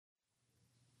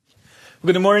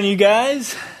Well, good morning, you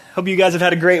guys. Hope you guys have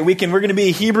had a great weekend. We're going to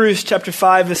be Hebrews chapter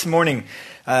 5 this morning,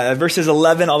 verses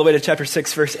 11 all the way to chapter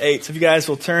 6, verse 8. So if you guys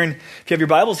will turn, if you have your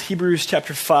Bibles, Hebrews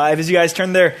chapter 5. As you guys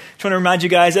turn there, I just want to remind you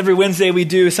guys, every Wednesday we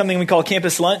do something we call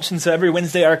campus lunch. And so every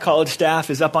Wednesday our college staff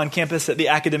is up on campus at the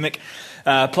academic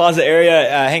plaza area,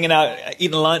 hanging out,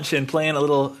 eating lunch, and playing a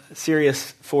little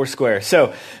serious Foursquare.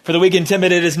 So for the week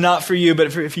intimidated is not for you,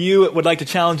 but if you would like to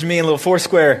challenge me in a little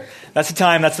Foursquare, that's the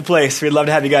time, that's the place. We'd love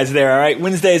to have you guys there, all right?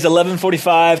 Wednesdays,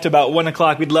 11:45 to about 1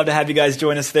 o'clock. We'd love to have you guys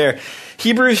join us there.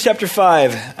 Hebrews chapter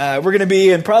 5. We're going to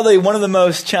be in probably one of the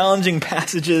most challenging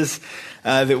passages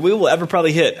that we will ever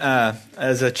probably hit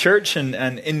as a church and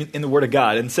in the Word of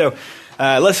God. And so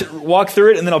let's walk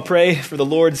through it, and then I'll pray for the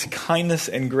Lord's kindness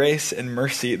and grace and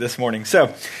mercy this morning.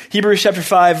 So Hebrews chapter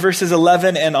 5, verses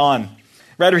 11 and on.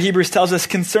 Writer Hebrews tells us,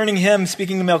 concerning him,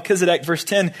 speaking of Melchizedek, verse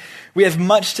 10, we have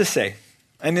much to say,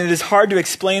 and it is hard to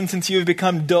explain since you have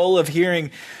become dull of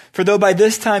hearing. For though by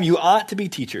this time you ought to be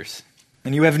teachers,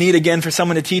 and you have need again for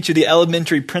someone to teach you the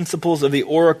elementary principles of the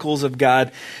oracles of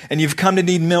God, and you've come to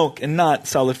need milk and not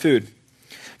solid food.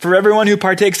 For everyone who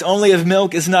partakes only of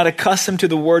milk is not accustomed to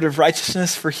the word of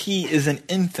righteousness, for he is an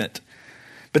infant.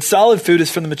 But solid food is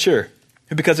for the mature,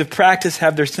 who because of practice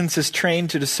have their senses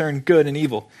trained to discern good and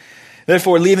evil.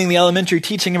 Therefore, leaving the elementary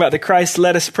teaching about the Christ,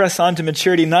 let us press on to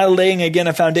maturity, not laying again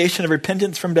a foundation of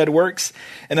repentance from dead works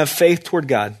and of faith toward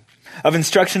God, of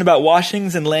instruction about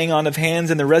washings and laying on of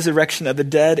hands and the resurrection of the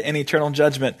dead and eternal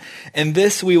judgment. And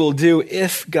this we will do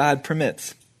if God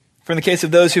permits. For in the case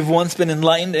of those who have once been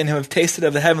enlightened and who have tasted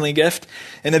of the heavenly gift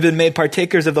and have been made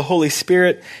partakers of the Holy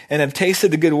Spirit and have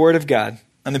tasted the good word of God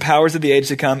and the powers of the age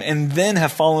to come and then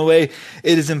have fallen away,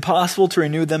 it is impossible to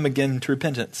renew them again to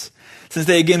repentance, since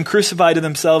they again crucified to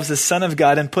themselves the Son of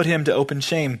God and put him to open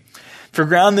shame. For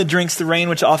ground that drinks the rain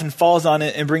which often falls on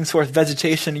it and brings forth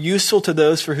vegetation, useful to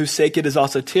those for whose sake it is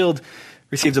also tilled,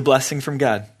 receives a blessing from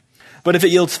God. But if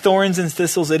it yields thorns and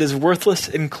thistles, it is worthless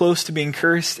and close to being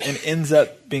cursed and ends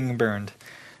up being burned.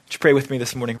 Would you pray with me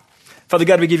this morning? Father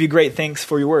God, we give you great thanks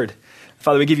for your word.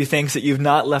 Father, we give you thanks that you've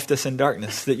not left us in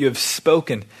darkness, that you have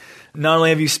spoken. Not only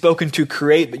have you spoken to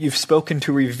create, but you've spoken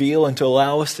to reveal and to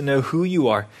allow us to know who you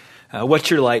are,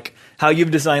 what you're like, how you've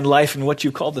designed life, and what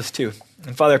you've called us to.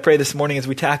 And Father, I pray this morning as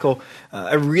we tackle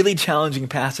a really challenging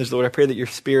passage, Lord, I pray that your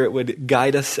Spirit would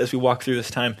guide us as we walk through this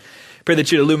time. Pray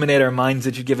that you'd illuminate our minds,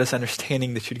 that you'd give us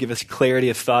understanding, that you'd give us clarity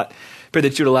of thought. Pray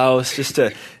that you'd allow us just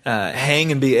to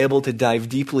hang and be able to dive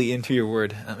deeply into your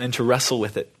word and to wrestle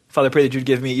with it. Father, I pray that you'd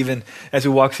give me, even as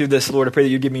we walk through this, Lord, I pray that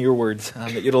you'd give me your words,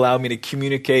 that you'd allow me to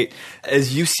communicate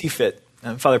as you see fit.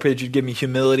 Father, I pray that you'd give me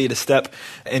humility to step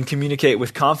and communicate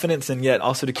with confidence, and yet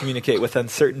also to communicate with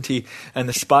uncertainty and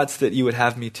the spots that you would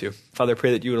have me to. Father, I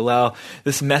pray that you would allow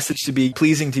this message to be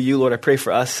pleasing to you, Lord. I pray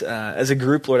for us as a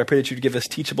group, Lord. I pray that you'd give us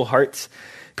teachable hearts.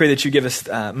 I pray that you give us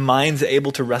minds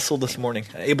able to wrestle this morning,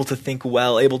 able to think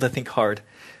well, able to think hard.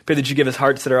 Pray that you give us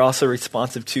hearts that are also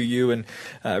responsive to you and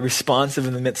responsive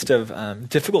in the midst of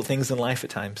difficult things in life at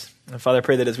times. And Father, I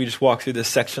pray that as we just walk through this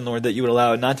section, Lord, that you would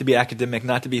allow it not to be academic,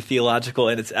 not to be theological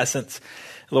in its essence.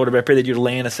 Lord, I pray that you'd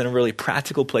land us in a really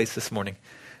practical place this morning.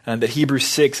 That Hebrews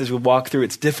 6, as we walk through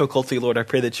its difficulty, Lord, I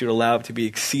pray that you'd allow it to be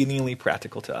exceedingly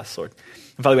practical to us, Lord.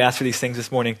 And Father, we ask for these things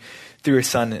this morning through your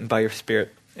Son and by your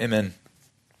Spirit. Amen.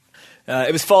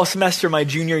 It was fall semester my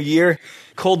junior year.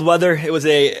 Cold weather. It was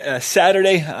a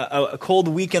Saturday, a cold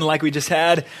weekend like we just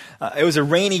had. It was a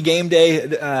rainy game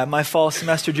day my fall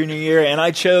semester junior year, and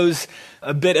I chose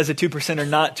a bit as a 2%er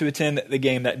not to attend the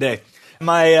game that day.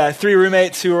 My three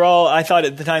roommates, who were all, I thought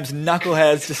at the times,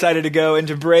 knuckleheads, decided to go and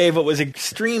to brave what was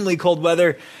extremely cold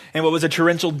weather and what was a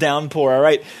torrential downpour, all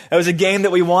right? It was a game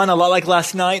that we won, a lot like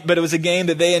last night, but it was a game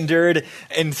that they endured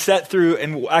and sat through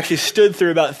and actually stood through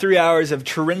about 3 hours of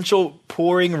torrential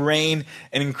pouring rain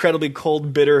and incredibly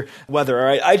cold, bitter weather, all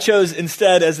right? I chose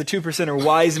instead, as the 2%er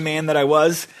wise man that I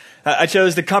was, I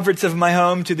chose the comforts of my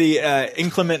home to the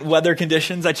inclement weather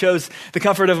conditions. I chose the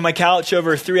comfort of my couch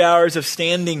over 3 hours of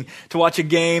standing to watch a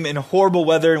game in horrible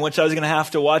weather in which I was going to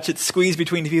have to watch it squeeze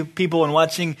between people and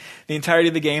watching the entirety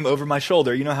of the game over my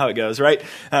shoulder. You know how it goes, right?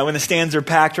 When the stands are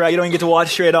packed, right? You don't even get to watch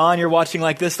straight on. You're watching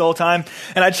like this the whole time.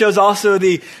 And I chose also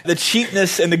the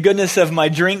cheapness and the goodness of my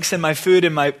drinks and my food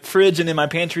in my fridge and in my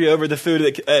pantry over the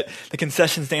food at the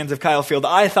concession stands of Kyle Field.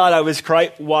 I thought I was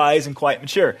quite wise and quite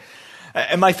mature.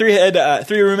 And my three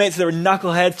roommates that were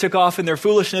knuckleheads took off in their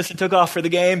foolishness and took off for the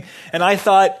game. And I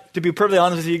thought, to be perfectly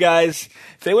honest with you guys,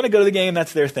 if they want to go to the game,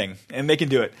 that's their thing, and they can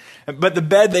do it. But the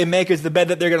bed they make is the bed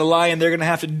that they're going to lie in. They're going to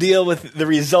have to deal with the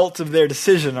results of their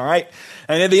decision, all right?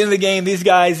 And at the end of the game, these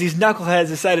guys, these knuckleheads,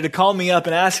 decided to call me up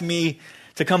and ask me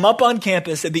to to come up on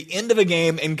campus at the end of a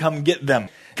game and come get them,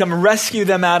 come rescue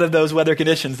them out of those weather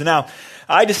conditions. Now,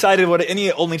 I decided what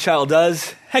any only child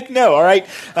does. Heck no, all right?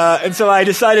 And so I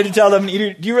decided to tell them,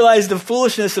 do you realize the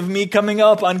foolishness of me coming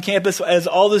up on campus as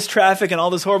all this traffic and all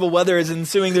this horrible weather is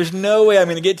ensuing? There's no way I'm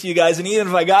going to get to you guys. And even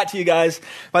if I got to you guys,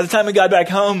 by the time we got back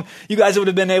home, you guys would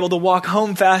have been able to walk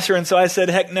home faster. And so I said,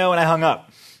 heck no, and I hung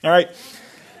up. All right?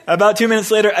 About 2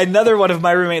 minutes later, another one of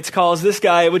my roommates calls. This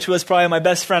guy, which was probably my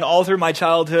best friend all through my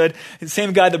childhood, the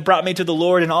same guy that brought me to the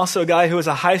Lord, and also a guy who was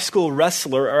a high school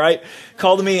wrestler, all right,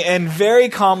 called me and very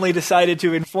calmly decided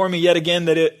to inform me yet again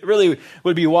that it really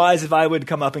would be wise if I would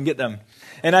come up and get them.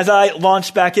 And as I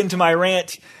launched back into my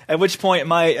rant, at which point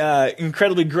my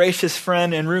incredibly gracious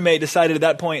friend and roommate decided at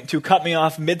that point to cut me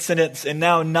off mid-sentence, and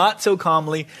now not so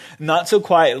calmly, not so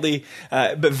quietly,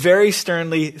 but very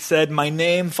sternly said my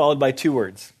name followed by 2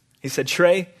 words. He said,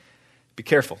 Trey, be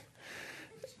careful.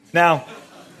 Now,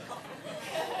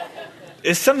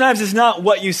 sometimes it's not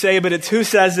what you say, but it's who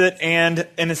says it and,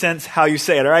 in a sense, how you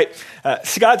say it, all right?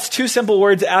 Scott's 2 simple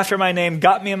words after my name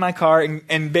got me in my car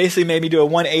and basically made me do a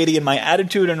 180 in my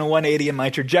attitude and a 180 in my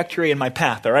trajectory and my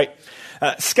path, all right?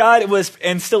 Scott was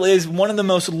and still is one of the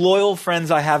most loyal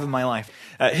friends I have in my life.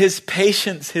 His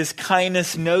patience, his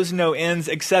kindness knows no ends,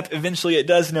 except eventually it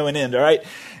does know an end, all right?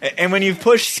 And when you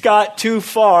push Scott too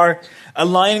far, a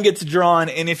line gets drawn,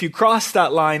 and if you cross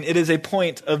that line, it is a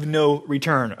point of no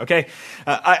return, okay?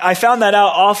 I found that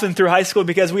out often through high school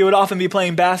because we would often be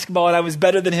playing basketball, and I was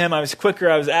better than him. I was quicker,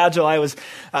 I was agile,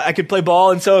 I could play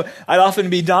ball, and so I'd often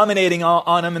be dominating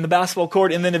on him in the basketball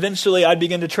court, and then eventually I'd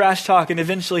begin to trash talk, and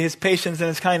eventually his patience and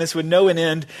his kindness would know an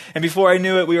end, and before I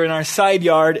knew it, we were in our side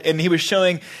yard, and he was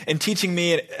showing and teaching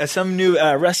me some new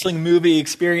wrestling movie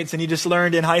experience, and he just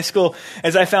learned in high school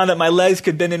as I found that my legs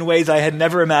could bend in ways I had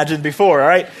never imagined before. All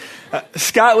right.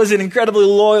 Scott was an incredibly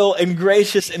loyal and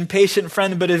gracious and patient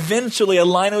friend, but eventually a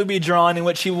line would be drawn in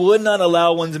which he would not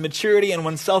allow one's maturity and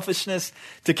one's selfishness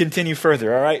to continue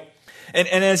further. All right. And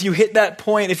as you hit that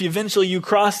point, if eventually you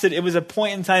crossed it, it was a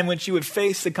point in time in which you would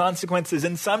face the consequences.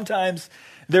 And sometimes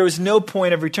there was no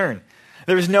point of return.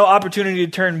 There was no opportunity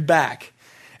to turn back.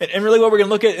 And really what we're going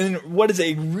to look at in what is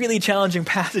a really challenging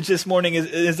passage this morning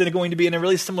is it going to be in a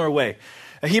really similar way.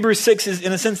 Hebrews 6 is,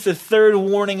 in a sense, the third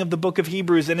warning of the book of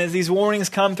Hebrews. And as these warnings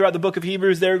come throughout the book of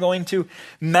Hebrews, they're going to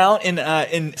mount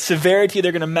in severity,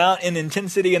 they're going to mount in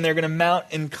intensity, and they're going to mount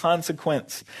in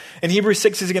consequence. And Hebrews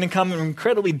 6 is going to come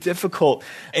incredibly difficult,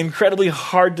 incredibly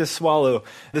hard to swallow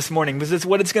this morning. Because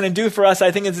what it's going to do for us,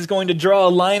 I think, is it's going to draw a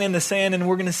line in the sand, and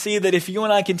we're going to see that if you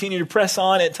and I continue to press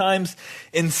on at times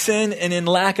in sin and in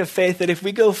lack of faith, that if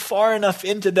we go far enough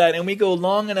into that and we go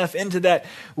long enough into that,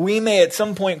 we may at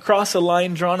some point cross a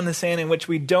line drawn in the sand in which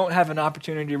we don't have an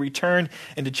opportunity to return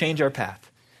and to change our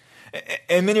path.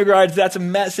 In many regards, that's a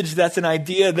message, that's an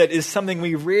idea that is something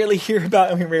we rarely hear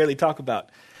about and we rarely talk about.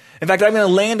 In fact, I'm going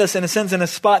to land us, in a sense, in a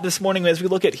spot this morning as we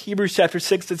look at Hebrews chapter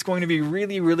 6 that's going to be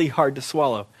really, really hard to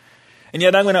swallow. And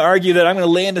yet I'm going to argue that I'm going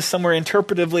to land us somewhere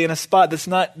interpretively in a spot that's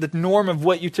not the norm of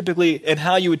what you typically and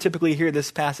how you would typically hear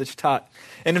this passage taught.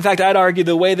 And in fact, I'd argue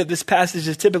the way that this passage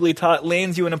is typically taught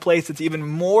lands you in a place that's even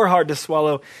more hard to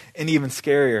swallow and even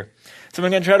scarier. So I'm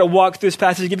going to try to walk through this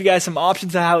passage, give you guys some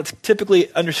options of how it's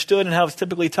typically understood and how it's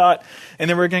typically taught, and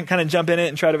then we're going to kind of jump in it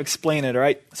and try to explain it, all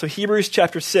right? So Hebrews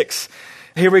chapter 6,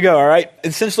 here we go, all right?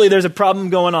 Essentially, there's a problem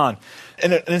going on.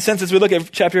 And in a sense, as we look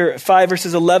at chapter 5,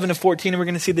 verses 11 to 14, we're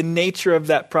going to see the nature of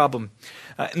that problem.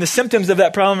 And the symptoms of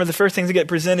that problem are the first things that get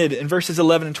presented in verses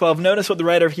 11 and 12. Notice what the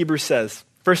writer of Hebrews says.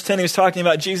 Verse 10, he was talking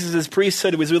about Jesus'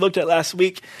 priesthood, as we looked at last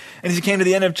week. And as he came to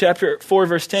the end of chapter 4,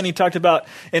 verse 10, he talked about,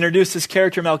 introduced this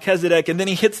character Melchizedek, and then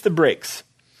he hits the brakes.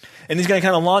 And he's going to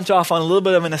kind of launch off on a little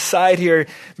bit of an aside here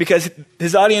because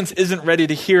his audience isn't ready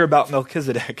to hear about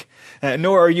Melchizedek.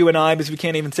 Nor are you and I, because we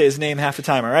can't even say his name half the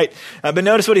time, all right? But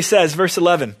notice what he says, verse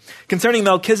 11. Concerning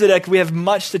Melchizedek, we have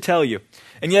much to tell you,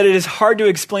 and yet it is hard to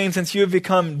explain since you have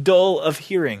become dull of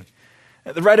hearing.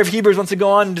 The writer of Hebrews wants to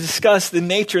go on to discuss the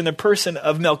nature and the person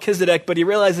of Melchizedek, but he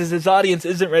realizes his audience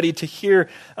isn't ready to hear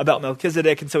about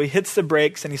Melchizedek, and so he hits the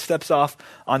brakes and he steps off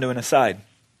onto an aside.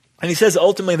 And he says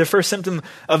ultimately the first symptom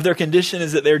of their condition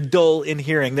is that they're dull in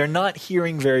hearing. They're not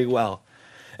hearing very well.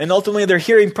 And ultimately their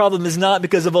hearing problem is not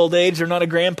because of old age. They're not a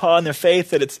grandpa in their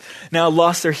faith that it's now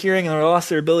lost their hearing and lost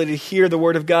their ability to hear the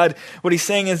word of God. What he's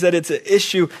saying is that it's an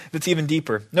issue that's even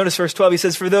deeper. Notice verse 12, he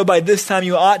says, "For though by this time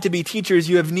you ought to be teachers,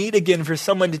 you have need again for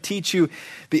someone to teach you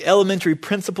the elementary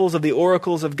principles of the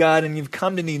oracles of God, and you've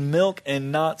come to need milk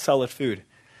and not solid food."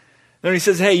 Then he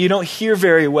says, hey, you don't hear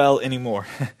very well anymore.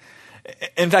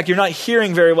 In fact, you're not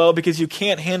hearing very well because you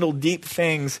can't handle deep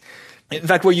things In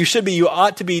fact, where you should be, you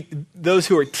ought to be those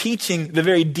who are teaching the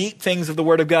very deep things of the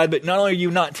Word of God, but not only are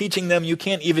you not teaching them, you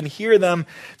can't even hear them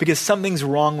because something's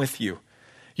wrong with you.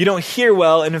 You don't hear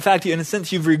well, and in fact, in a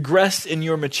sense, you've regressed in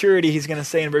your maturity, he's going to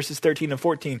say in verses 13 and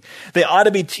 14. They ought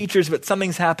to be teachers, but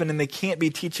something's happened and they can't be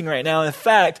teaching right now. In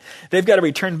fact, they've got to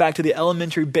return back to the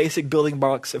elementary basic building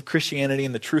blocks of Christianity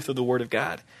and the truth of the Word of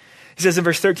God. He says in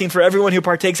verse 13, for everyone who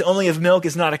partakes only of milk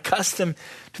is not accustomed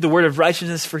to the word of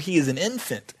righteousness, for he is an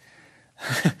infant.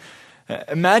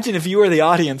 Imagine if you were the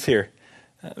audience here.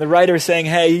 The writer is saying,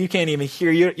 hey, you can't even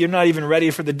hear. You're not even ready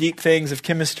for the deep things of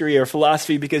chemistry or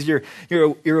philosophy because you're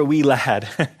a wee lad.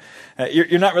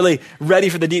 You're not really ready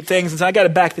for the deep things. And so I got to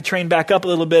back the train back up a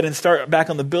little bit and start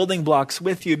back on the building blocks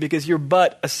with you because you're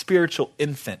but a spiritual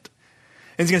infant.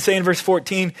 And he's going to say in verse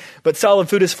 14, but solid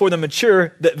food is for the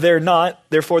mature, that they're not.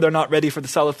 Therefore, they're not ready for the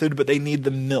solid food, but they need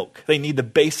the milk. They need the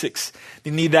basics.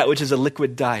 They need that which is a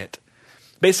liquid diet.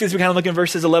 Basically, as we kind of look in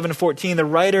verses 11 and 14, the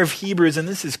writer of Hebrews, and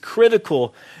this is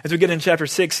critical as we get in chapter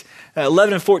 6,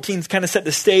 11 and 14 kind of set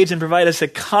the stage and provide us a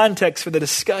context for the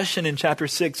discussion in chapter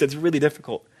 6 that's really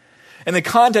difficult. And the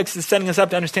context is setting us up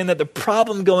to understand that the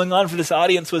problem going on for this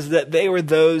audience was that they were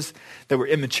those that were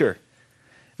immature.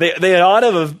 They had ought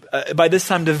to have, by this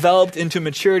time, developed into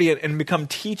maturity and become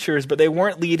teachers, but they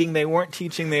weren't leading, they weren't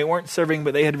teaching, they weren't serving,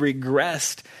 but they had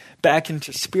regressed back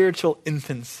into spiritual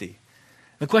infancy.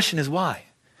 The question is why?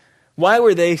 Why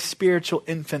were they spiritual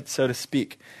infants, so to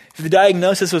speak? If the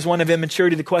diagnosis was one of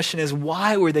immaturity, the question is,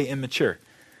 why were they immature?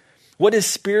 What does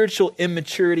spiritual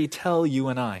immaturity tell you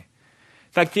and I?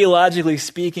 In fact, theologically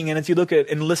speaking, and as you look at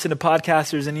and listen to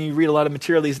podcasters and you read a lot of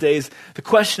material these days, the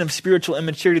question of spiritual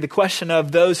immaturity, the question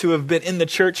of those who have been in the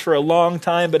church for a long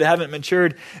time but haven't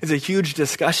matured is a huge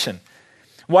discussion.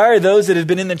 Why are those that have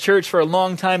been in the church for a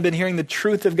long time, been hearing the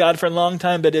truth of God for a long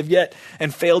time, but have yet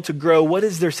and failed to grow? What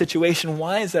is their situation?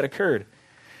 Why has that occurred?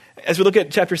 As we look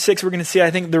at chapter 6, we're going to see,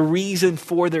 I think, the reason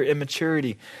for their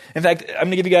immaturity. In fact, I'm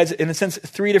going to give you guys, in a sense,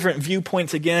 3 different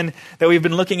viewpoints again that we've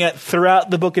been looking at throughout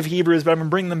the book of Hebrews, but I'm going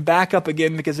to bring them back up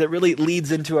again because it really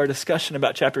leads into our discussion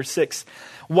about chapter 6.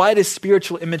 Why does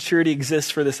spiritual immaturity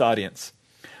exist for this audience?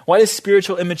 Why does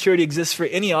spiritual immaturity exist for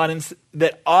any audience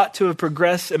that ought to have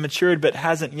progressed and matured but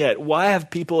hasn't yet? Why have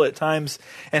people at times,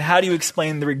 and how do you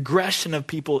explain the regression of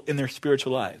people in their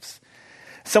spiritual lives?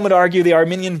 Some would argue the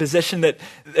Arminian position that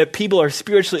people are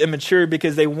spiritually immature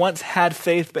because they once had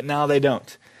faith but now they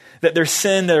don't. That their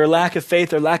sin, their lack of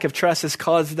faith, their lack of trust has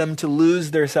caused them to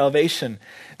lose their salvation.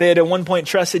 They had at one point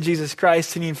trusted Jesus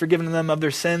Christ and He had forgiven them of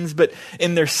their sins, but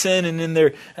in their sin and in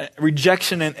their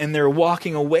rejection and their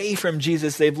walking away from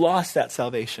Jesus, they've lost that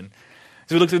salvation.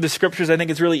 As we look through the scriptures, I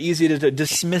think it's really easy to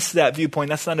dismiss that viewpoint.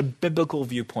 That's not a biblical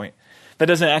viewpoint. That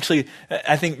doesn't actually,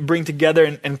 I think, bring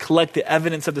together and collect the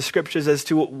evidence of the scriptures as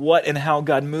to what and how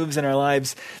God moves in our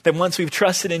lives. That once we've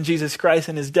trusted in Jesus Christ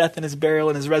and His death and His burial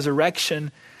and His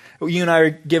resurrection, you and I are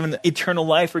given eternal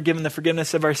life, we're given the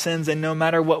forgiveness of our sins, and no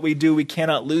matter what we do, we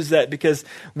cannot lose that because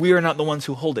we are not the ones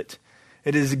who hold it.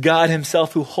 It is God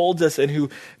Himself who holds us and who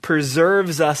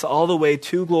preserves us all the way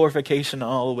to glorification,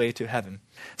 all the way to heaven.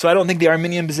 So I don't think the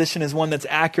Arminian position is one that's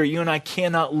accurate. You and I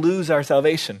cannot lose our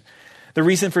salvation. The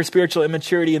reason for spiritual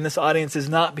immaturity in this audience is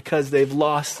not because they've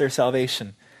lost their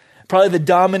salvation. Probably the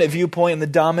dominant viewpoint and the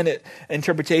dominant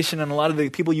interpretation and a lot of the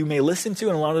people you may listen to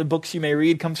and a lot of the books you may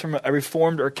read comes from a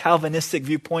Reformed or Calvinistic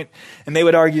viewpoint, and they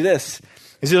would argue this.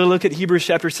 As you look at Hebrews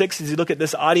chapter 6, as you look at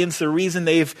this audience, the reason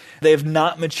they have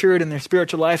not matured in their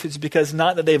spiritual life is because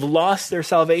not that they've lost their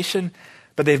salvation,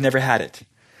 but they've never had it.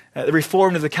 The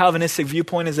Reformed or the Calvinistic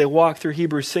viewpoint as they walk through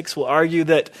Hebrews 6 will argue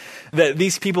that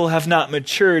these people have not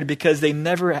matured because they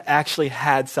never actually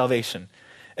had salvation.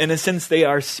 In a sense, they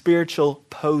are spiritual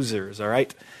posers, all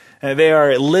right? They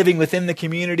are living within the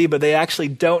community, but they actually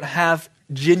don't have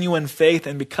genuine faith,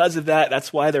 and because of that,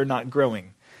 that's why they're not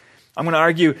growing. I'm going to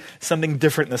argue something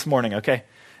different this morning, okay?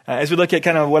 As we look at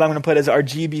kind of what I'm going to put as our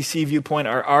GBC viewpoint,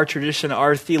 our tradition,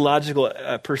 our theological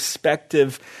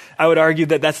perspective, I would argue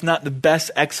that that's not the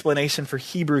best explanation for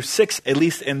Hebrews 6, at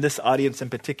least in this audience in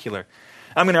particular.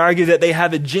 I'm going to argue that they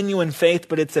have a genuine faith,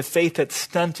 but it's a faith that's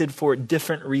stunted for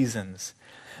different reasons.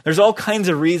 There's all kinds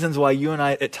of reasons why you and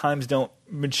I at times don't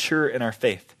mature in our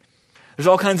faith. There's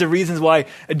all kinds of reasons why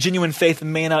a genuine faith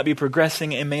may not be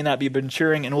progressing and may not be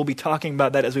maturing, and we'll be talking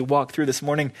about that as we walk through this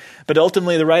morning. But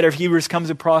ultimately, the writer of Hebrews comes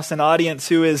across an audience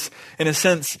who is, in a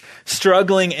sense,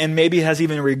 struggling and maybe has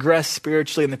even regressed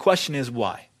spiritually, and the question is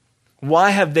why? Why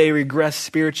have they regressed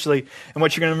spiritually? And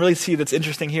what you're going to really see that's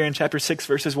interesting here in chapter 6,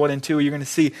 verses 1 and 2, you're going to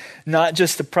see not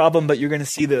just the problem, but you're going to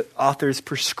see the author's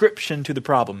prescription to the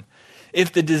problem.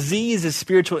 If the disease is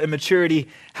spiritual immaturity,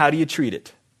 how do you treat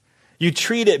it? You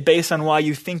treat it based on why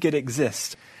you think it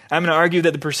exists. I'm going to argue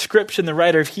that the prescription the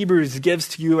writer of Hebrews gives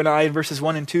to you and I in verses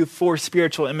 1 and 2 for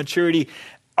spiritual immaturity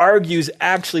argues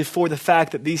actually for the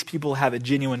fact that these people have a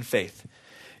genuine faith.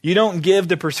 You don't give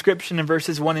the prescription in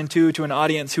verses 1 and 2 to an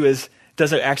audience who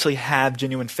doesn't actually have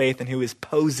genuine faith and who is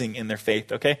posing in their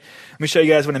faith, okay? Let me show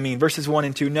you guys what I mean. Verses 1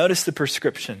 and 2, notice the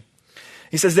prescription.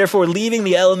 He says, therefore, leaving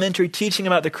the elementary teaching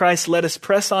about the Christ, let us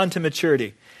press on to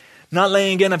maturity, not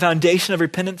laying again a foundation of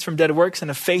repentance from dead works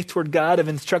and of faith toward God, of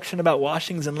instruction about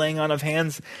washings and laying on of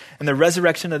hands and the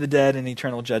resurrection of the dead and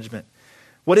eternal judgment.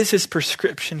 What is his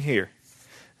prescription here?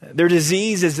 Their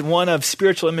disease is one of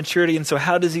spiritual immaturity, and so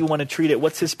how does he want to treat it?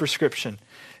 What's his prescription?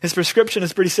 His prescription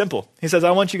is pretty simple. He says,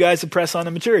 I want you guys to press on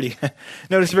to maturity.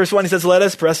 Notice verse 1, he says, let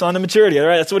us press on to maturity. All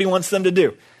right, that's what he wants them to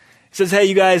do. He says, hey,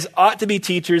 you guys ought to be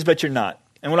teachers, but you're not.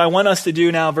 And what I want us to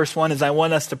do now, verse 1, is I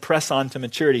want us to press on to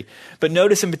maturity. But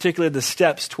notice in particular the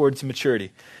steps towards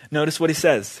maturity. Notice what he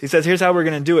says. He says, here's how we're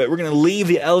going to do it. We're going to leave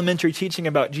the elementary teaching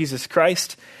about Jesus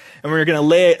Christ, and we're not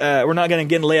going to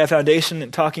again lay a foundation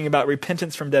and talking about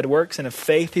repentance from dead works and of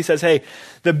faith. He says, hey,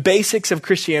 the basics of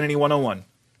Christianity 101.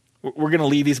 We're going to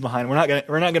leave these behind. We're not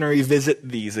going to revisit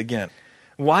these again.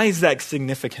 Why is that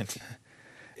significant?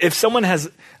 If someone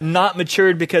has not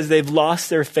matured because they've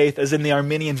lost their faith, as in the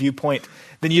Arminian viewpoint,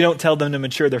 then you don't tell them to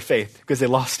mature their faith because they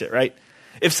lost it, right?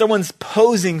 If someone's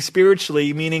posing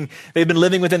spiritually, meaning they've been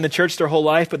living within the church their whole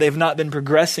life, but they've not been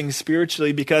progressing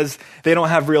spiritually because they don't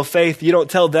have real faith, you don't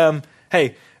tell them,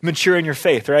 hey, mature in your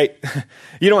faith, right?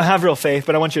 You don't have real faith,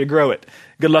 but I want you to grow it.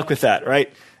 Good luck with that,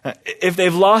 right? If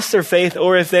they've lost their faith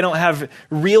or if they don't have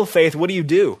real faith, what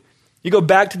do? You go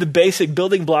back to the basic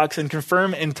building blocks and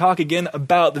confirm and talk again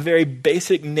about the very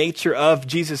basic nature of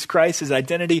Jesus Christ, his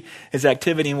identity, his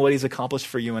activity, and what he's accomplished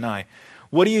for you and I.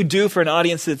 What do you do for an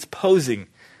audience that's posing?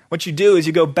 What you do is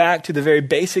you go back to the very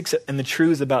basics and the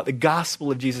truths about the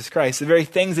gospel of Jesus Christ, the very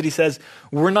things that he says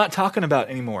we're not talking about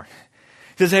anymore.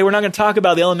 He says, hey, we're not going to talk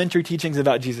about the elementary teachings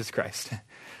about Jesus Christ.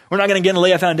 We're not going to again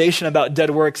lay a foundation about dead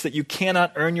works, that you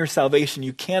cannot earn your salvation.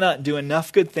 You cannot do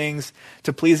enough good things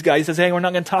to please God. He says, hey, we're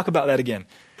not going to talk about that again.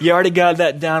 You already got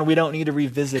that down. We don't need to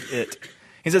revisit it.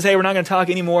 He says, hey, we're not going to talk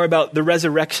anymore about the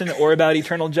resurrection or about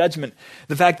eternal judgment.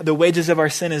 The fact that the wages of our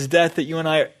sin is death, that you and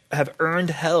I have earned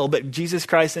hell, but Jesus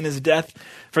Christ in his death,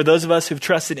 for those of us who've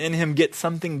trusted in him, get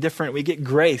something different. We get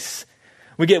grace.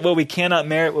 We get what we cannot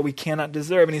merit, what we cannot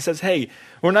deserve. And he says, hey,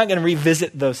 we're not going to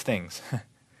revisit those things.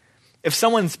 If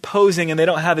someone's posing and they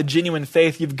don't have a genuine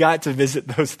faith, you've got to visit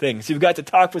those things. You've got to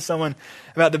talk with someone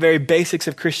about the very basics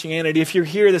of Christianity. If you're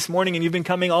here this morning and you've been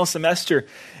coming all semester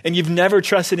and you've never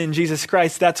trusted in Jesus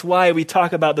Christ, that's why we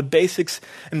talk about the basics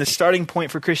and the starting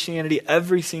point for Christianity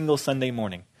every single Sunday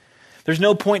morning. There's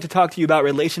no point to talk to you about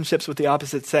relationships with the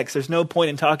opposite sex. There's no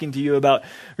point in talking to you about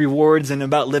rewards and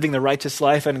about living the righteous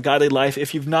life and a godly life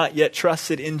if you've not yet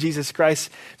trusted in Jesus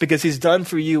Christ, because he's done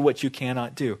for you what you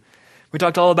cannot do. We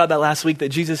talked all about that last week, that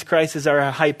Jesus Christ is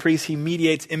our high priest. He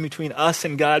mediates in between us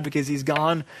and God because he's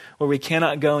gone where we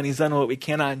cannot go and he's done what we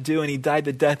cannot do, and he died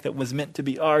the death that was meant to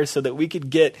be ours so that we could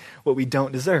get what we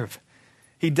don't deserve.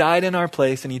 He died in our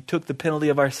place and he took the penalty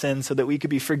of our sins so that we could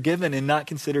be forgiven and not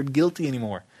considered guilty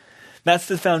anymore. That's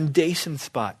the foundation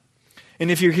spot. And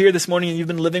if you're here this morning and you've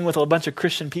been living with a bunch of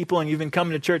Christian people and you've been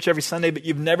coming to church every Sunday, but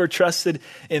you've never trusted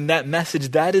in that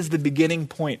message, that is the beginning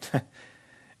point.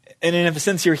 And in a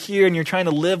sense, you're here and you're trying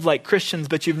to live like Christians,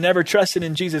 but you've never trusted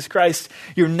in Jesus Christ,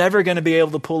 you're never going to be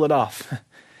able to pull it off.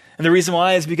 And the reason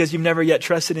why is because you've never yet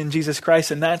trusted in Jesus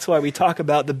Christ, and that's why we talk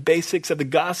about the basics of the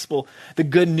gospel, the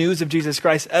good news of Jesus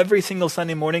Christ every single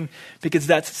Sunday morning, because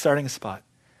that's the starting spot.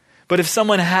 But if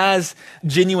someone has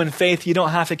genuine faith, you don't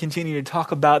have to continue to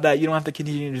talk about that. You don't have to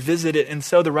continue to visit it. And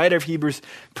so the writer of Hebrews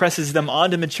presses them on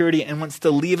to maturity and wants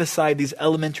to leave aside these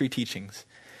elementary teachings.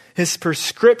 His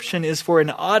prescription is for an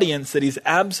audience that he's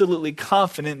absolutely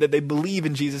confident that they believe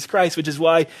in Jesus Christ, which is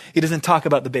why he doesn't talk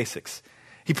about the basics.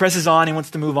 He presses on, he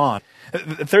wants to move on.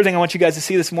 The third thing I want you guys to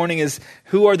see this morning is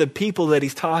who are the people that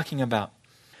he's talking about.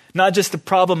 Not just the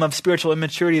problem of spiritual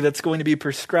immaturity that's going to be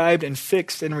prescribed and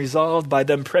fixed and resolved by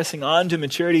them pressing on to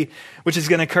maturity, which is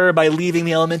going to occur by leaving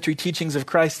the elementary teachings of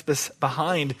Christ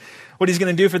behind. What he's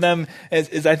going to do for them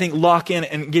is, I think, lock in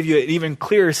and give you an even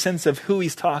clearer sense of who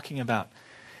he's talking about.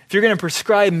 If you're going to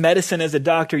prescribe medicine as a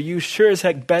doctor, you sure as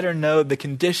heck better know the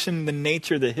condition, the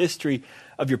nature, the history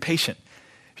of your patient.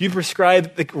 If you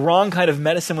prescribe the wrong kind of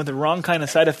medicine with the wrong kind of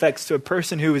side effects to a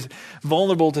person who is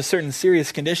vulnerable to certain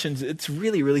serious conditions, it's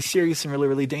really, really serious and really,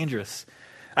 really dangerous.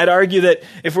 I'd argue that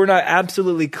if we're not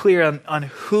absolutely clear on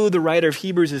who the writer of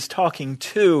Hebrews is talking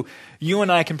to, you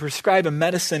and I can prescribe a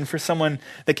medicine for someone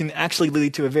that can actually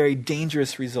lead to a very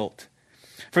dangerous result.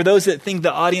 For those that think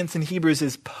the audience in Hebrews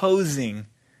is posing,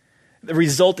 the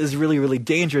result is really, really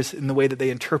dangerous in the way that they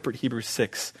interpret Hebrews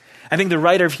 6. I think the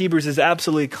writer of Hebrews is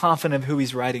absolutely confident of who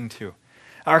he's writing to.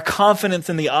 Our confidence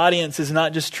in the audience is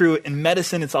not just true in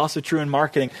medicine, it's also true in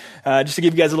marketing. Just to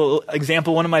give you guys a little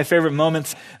example, one of my favorite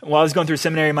moments while I was going through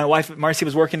seminary, my wife, Marcy,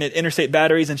 was working at Interstate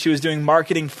Batteries, and she was doing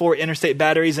marketing for Interstate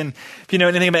Batteries. And if you know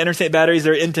anything about Interstate Batteries,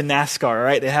 they're into NASCAR,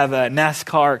 right? They have a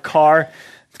NASCAR car.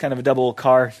 It's kind of a double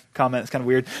car comment. It's kind of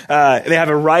weird. They have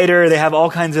a rider. They have all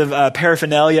kinds of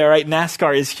paraphernalia, right?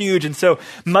 NASCAR is huge. And so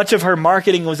much of her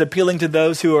marketing was appealing to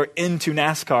those who are into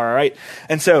NASCAR, right?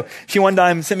 And so she one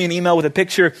time sent me an email with a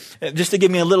picture just to give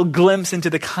me a little glimpse into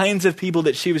the kinds of people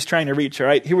that she was trying to reach, all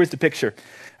right? Here was the picture.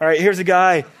 All right, here's a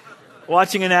guy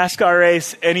watching a NASCAR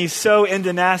race, and he's so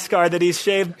into NASCAR that he's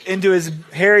shaved into his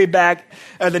hairy back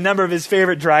the number of his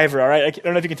favorite driver, all right? I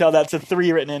don't know if you can tell, that's a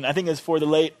 3 written in. I think it was for the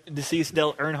late deceased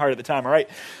Dale Earnhardt at the time, all right?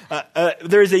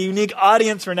 There's a unique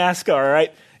audience for NASCAR, all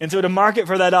right? And so to market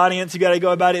for that audience, you got to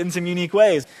go about it in some unique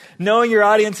ways. Knowing your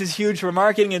audience is huge for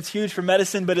marketing, it's huge for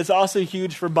medicine, but it's also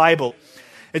huge for Bible.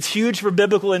 It's huge for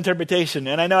biblical interpretation.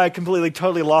 And I know I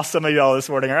totally lost some of y'all this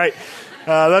morning, all right?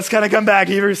 Let's kind of come back,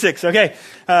 Hebrews 6, okay?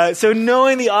 So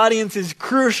knowing the audience is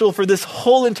crucial for this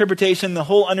whole interpretation, the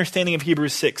whole understanding of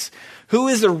Hebrews 6. Who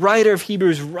is the writer of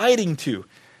Hebrews writing to?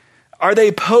 Are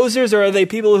they posers, or are they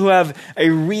people who have a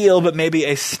real but maybe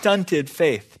a stunted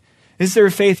faith? Is their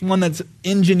faith one that's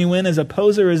ingenuine as a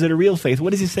poser, or is it a real faith?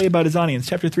 What does he say about his audience?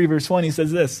 Chapter 3, verse 1, he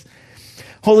says this: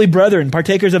 Holy brethren,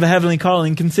 partakers of a heavenly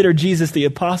calling, consider Jesus the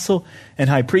apostle and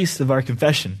high priest of our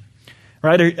confession.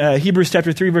 Hebrews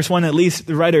chapter 3, verse 1, at least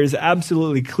the writer is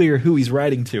absolutely clear who he's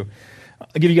writing to.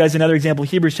 I'll give you guys another example.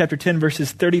 Hebrews chapter 10,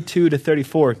 verses 32 to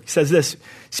 34. He says this,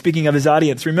 speaking of his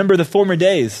audience: Remember the former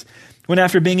days, when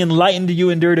after being enlightened you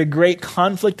endured a great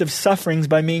conflict of sufferings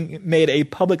by being made a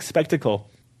public spectacle,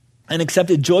 and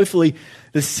accepted joyfully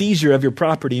the seizure of your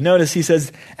property. Notice he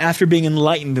says, after being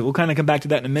enlightened. We'll kind of come back to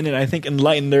that in a minute. I think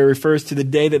enlightened there refers to the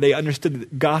day that they understood the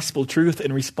gospel truth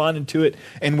and responded to it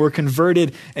and were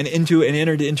converted and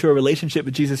entered into a relationship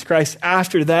with Jesus Christ.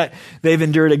 After that, they've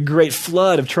endured a great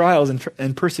flood of trials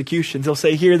and persecutions. He'll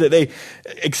say here that they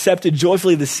accepted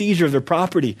joyfully the seizure of their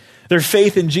property. Their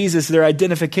faith in Jesus, their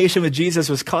identification with Jesus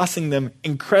was costing them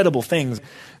incredible things.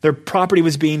 Their property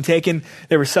was being taken.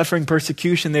 They were suffering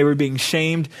persecution. They were being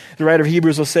shamed. The writer of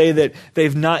Hebrews will say that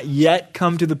they've not yet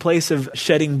come to the place of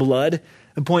shedding blood.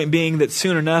 The point being that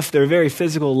soon enough, their very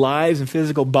physical lives and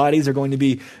physical bodies are going to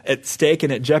be at stake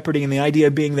and at jeopardy. And the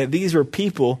idea being that these were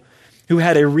people who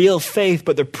had a real faith,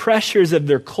 but the pressures of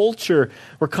their culture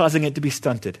were causing it to be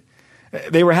stunted.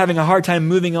 They were having a hard time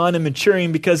moving on and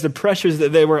maturing because the pressures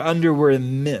that they were under were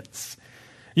immense.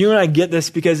 You and I get this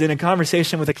because in a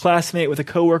conversation with a classmate, with a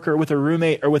coworker, with a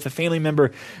roommate, or with a family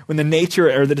member, when the nature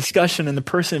or the discussion and the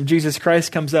person of Jesus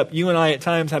Christ comes up, you and I at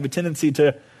times have a tendency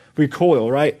to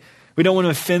recoil, right? We don't want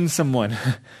to offend someone.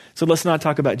 So let's not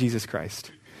talk about Jesus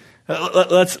Christ.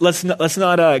 Let's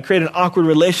not create an awkward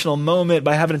relational moment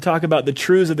by having to talk about the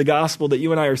truths of the gospel, that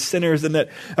you and I are sinners and that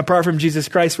apart from Jesus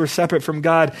Christ, we're separate from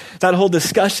God. That whole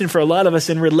discussion for a lot of us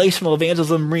in relational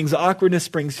evangelism brings awkwardness,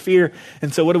 brings fear.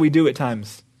 And so what do we do at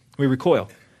times? We recoil.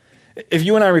 If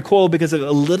you and I recoil because of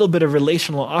a little bit of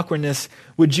relational awkwardness,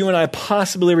 would you and I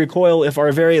possibly recoil if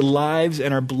our very lives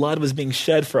and our blood was being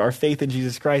shed for our faith in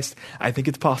Jesus Christ? I think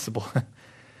it's possible.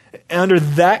 And under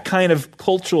that kind of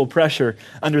cultural pressure,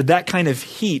 under that kind of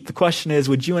heat, the question is,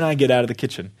 would you and I get out of the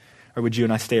kitchen, or would you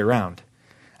and I stay around?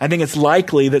 I think it's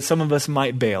likely that some of us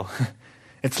might bail.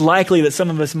 It's likely that some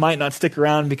of us might not stick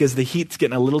around because the heat's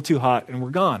getting a little too hot and we're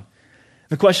gone.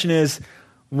 The question is,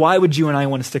 why would you and I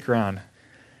want to stick around?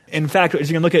 In fact,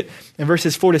 as you're going to look at in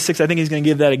verses 4 to 6, I think he's going to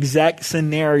give that exact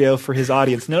scenario for his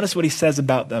audience. Notice what he says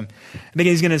about them. I think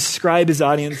he's going to describe his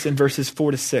audience in verses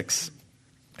 4 to 6.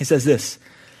 He says this: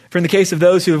 For in the case of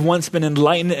those who have once been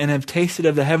enlightened and have tasted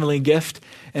of the heavenly gift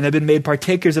and have been made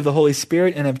partakers of the Holy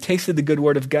Spirit and have tasted the good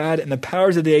word of God and the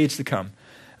powers of the age to come.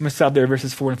 I'm going to stop there,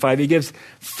 verses 4 and 5. He gives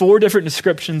 4 different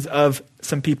descriptions of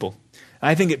some people.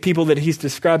 I think that people that he's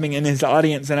describing in his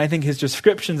audience, and I think his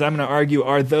descriptions, I'm going to argue,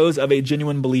 are those of a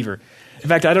genuine believer. In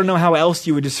fact, I don't know how else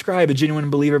you would describe a genuine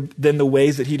believer than the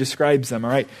ways that he describes them, all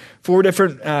right? 4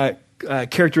 different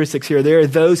characteristics here. There are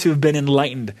those who have been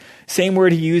enlightened. Same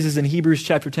word he uses in Hebrews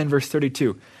chapter 10, verse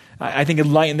 32. I think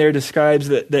enlightened there describes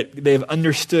that they've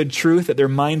understood truth, that their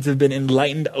minds have been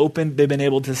enlightened, opened, they've been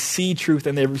able to see truth,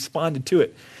 and they've responded to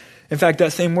it. In fact,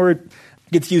 that same word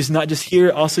It gets used not just here,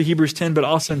 also Hebrews 10, but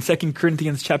also in 2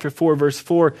 Corinthians chapter 4, verse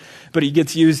 4. But it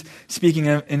gets used speaking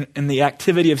in the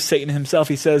activity of Satan himself.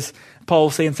 He says, Paul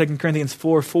will say in 2 Corinthians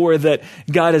 4:4 that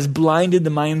God has blinded the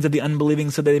minds of the unbelieving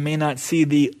so that they may not see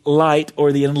the light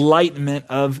or the enlightenment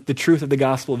of the truth of the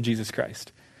gospel of Jesus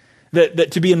Christ.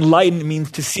 That to be enlightened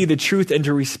means to see the truth and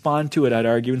to respond to it, I'd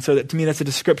argue. And so that to me, that's a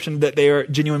description that they are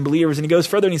genuine believers. And he goes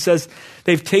further and he says,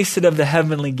 they've tasted of the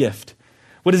heavenly gift.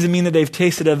 What does it mean that they've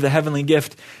tasted of the heavenly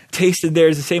gift? Tasted there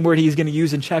is the same word he's going to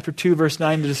use in chapter 2, verse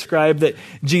 9 to describe that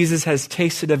Jesus has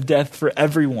tasted of death for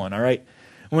everyone, all right?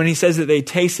 When he says that they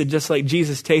tasted just like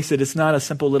Jesus tasted, it's not a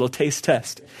simple little taste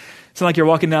test. It's not like you're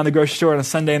walking down the grocery store on a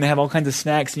Sunday and they have all kinds of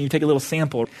snacks and you take a little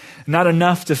sample. Not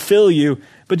enough to fill you,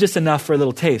 but just enough for a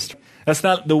little taste. That's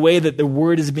not the way that the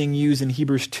word is being used in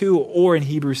Hebrews 2 or in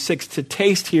Hebrews 6. To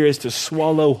taste here is to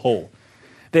swallow whole.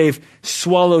 They've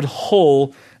swallowed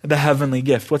whole the heavenly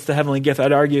gift. What's the heavenly gift?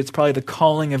 I'd argue it's probably the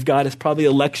calling of God. It's probably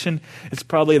election. It's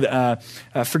probably the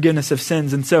forgiveness of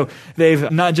sins. And so they've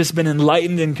not just been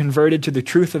enlightened and converted to the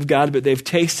truth of God, but they've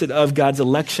tasted of God's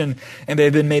election and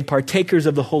they've been made partakers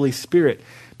of the Holy Spirit.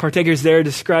 Partakers there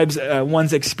describes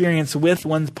one's experience with,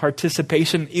 one's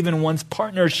participation, even one's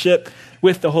partnership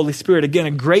with the Holy Spirit. Again,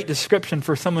 a great description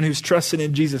for someone who's trusted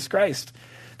in Jesus Christ.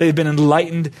 They've been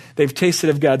enlightened. They've tasted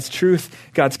of God's truth,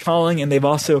 God's calling, and they've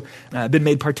also been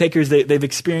made partakers. They've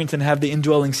experienced and have the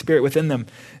indwelling Spirit within them.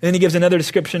 And then he gives another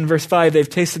description, verse 5. They've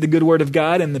tasted the good word of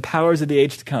God and the powers of the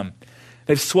age to come.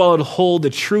 They've swallowed whole the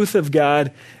truth of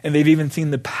God, and they've even seen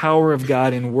the power of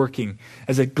God in working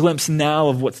as a glimpse now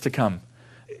of what's to come.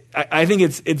 I think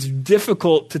it's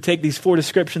difficult to take these four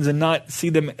descriptions and not see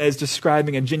them as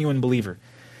describing a genuine believer.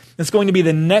 It's going to be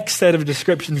the next set of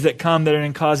descriptions that come that are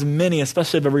going to cause many,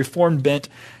 especially of a reformed bent,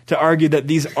 to argue that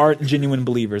these aren't genuine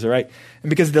believers, all right? And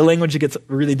because the language gets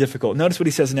really difficult. Notice what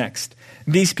he says next.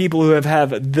 These people who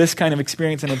have this kind of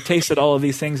experience and have tasted all of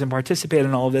these things and participated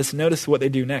in all of this, notice what they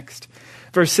do next.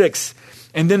 Verse 6,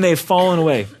 and then they have fallen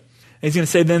away. And he's going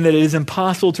to say then that it is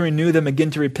impossible to renew them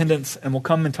again to repentance, and we'll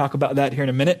come and talk about that here in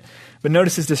a minute. But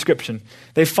notice his description.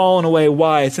 They've fallen away.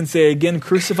 Why? Since they again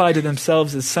crucified to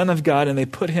themselves the Son of God, and they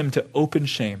put him to open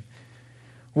shame.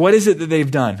 What is it that they've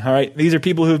done? All right, these are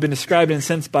people who have been described in a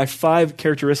sense by 5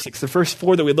 characteristics. The first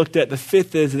 4 that we looked at, the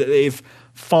 5th is that they've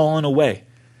fallen away.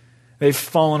 They've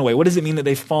fallen away. What does it mean that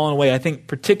they've fallen away? I think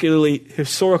particularly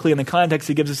historically in the context,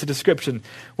 he gives us a description.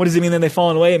 What does it mean that they've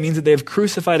fallen away? It means that they've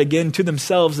crucified again to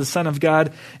themselves the Son of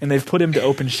God, and they've put him to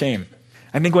open shame.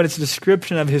 I think what it's a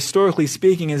description of, historically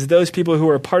speaking, is those people who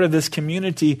are a part of this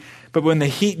community, but when the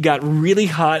heat got really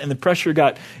hot and the pressure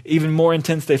got even more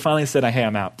intense, they finally said, hey,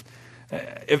 I'm out.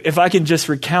 If I can just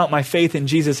recount my faith in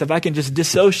Jesus, if I can just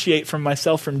dissociate from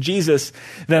myself from Jesus,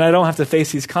 then I don't have to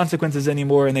face these consequences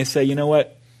anymore. And they say, you know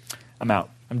what? I'm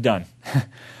out. I'm done.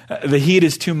 The heat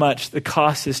is too much. The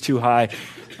cost is too high.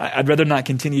 I'd rather not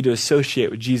continue to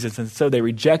associate with Jesus. And so they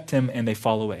reject him and they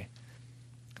fall away.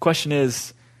 The question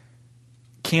is,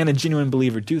 can a genuine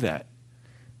believer do that?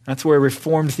 That's where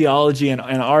Reformed theology and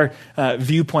our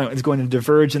viewpoint is going to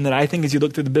diverge. And that I think as you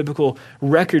look through the biblical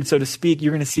record, so to speak,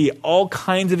 you're going to see all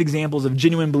kinds of examples of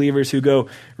genuine believers who go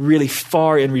really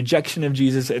far in rejection of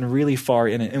Jesus and really far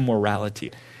in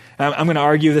immorality. I'm going to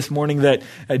argue this morning that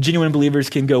genuine believers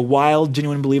can go wild.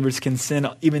 Genuine believers can sin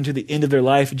even to the end of their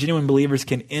life. Genuine believers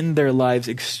can end their lives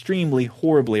extremely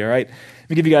horribly, all right? Let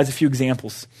me give you guys a few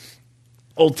examples.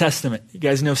 Old Testament. You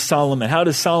guys know Solomon. How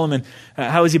does Solomon,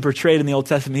 how is he portrayed in the Old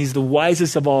Testament? He's the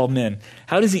wisest of all men.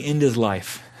 How does he end his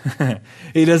life?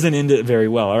 He doesn't end it very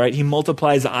well, all right? He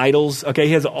multiplies idols. Okay,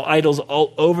 he has idols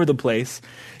all over the place.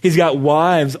 He's got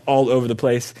wives all over the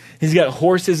place. He's got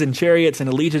horses and chariots and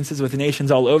allegiances with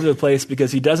nations all over the place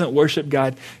because he doesn't worship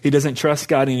God, he doesn't trust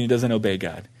God, and he doesn't obey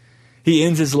God. He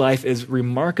ends his life as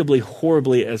remarkably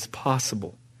horribly as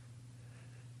possible.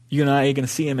 You and I are going to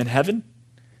see him in heaven.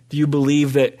 Do you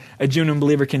believe that a genuine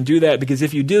believer can do that? Because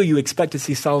if you do, you expect to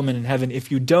see Solomon in heaven.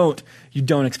 If you don't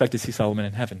expect to see Solomon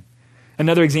in heaven.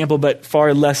 Another example, but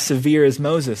far less severe, is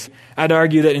Moses. I'd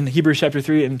argue that in Hebrews chapter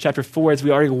 3 and chapter 4, as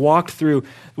we already walked through,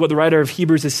 what the writer of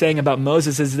Hebrews is saying about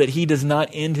Moses is that he does not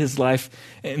end his life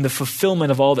in the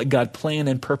fulfillment of all that God planned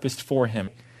and purposed for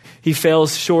him. He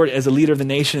falls short as a leader of the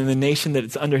nation, and the nation that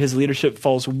is under his leadership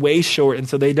falls way short, and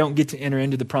so they don't get to enter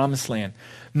into the promised land.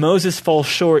 Moses falls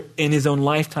short in his own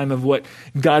lifetime of what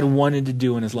God wanted to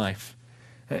do in his life.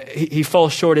 He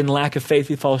falls short in lack of faith.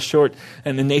 He falls short,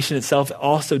 and the nation itself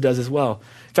also does as well.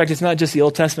 In fact, it's not just the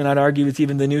Old Testament. I'd argue it's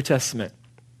even the New Testament.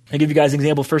 I'll give you guys an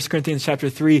example. 1 Corinthians chapter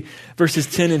 3, verses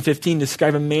 10 and 15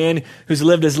 describe a man who's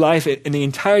lived his life, and the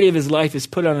entirety of his life is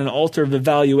put on an altar of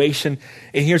evaluation.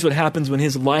 And here's what happens when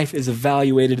his life is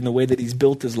evaluated in the way that he's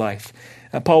built his life.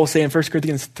 Paul will say in 1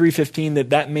 Corinthians 3:15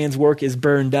 that man's work is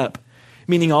burned up,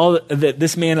 meaning all that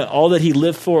this man, all that he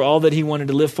lived for, all that he wanted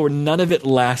to live for, none of it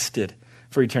lasted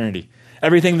for eternity.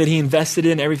 Everything that he invested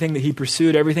in, everything that he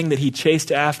pursued, everything that he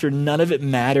chased after, none of it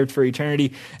mattered for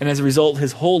eternity. And as a result,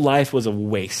 his whole life was a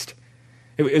waste.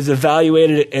 It was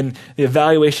evaluated, and the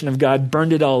evaluation of God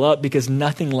burned it all up because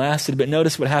nothing lasted. But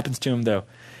notice what happens to him, though.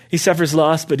 He suffers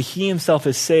loss, but he himself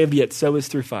is saved, yet so is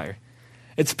through fire.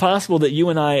 It's possible that you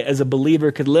and I, as a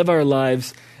believer, could live our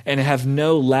lives and have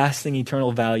no lasting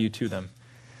eternal value to them.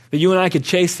 That you and I could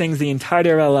chase things the entirety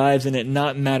of our lives and it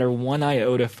not matter one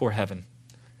iota for heaven.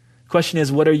 Question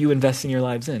is, what are you investing your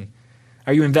lives in?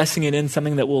 Are you investing it in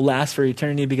something that will last for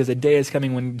eternity? Because a day is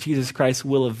coming when Jesus Christ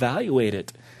will evaluate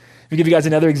it. Let me give you guys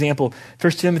another example.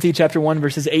 1 Timothy chapter 1,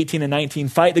 verses 18 and 19.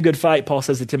 Fight the good fight, Paul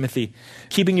says to Timothy,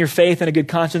 keeping your faith and a good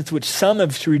conscience, which some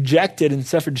have rejected and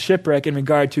suffered shipwreck in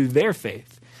regard to their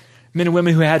faith. Men and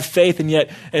women who had faith, and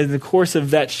yet in the course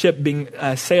of that ship being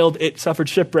sailed, it suffered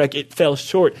shipwreck. It fell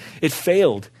short. It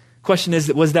failed. Question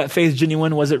is, was that faith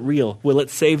genuine? Was it real? Will it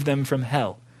save them from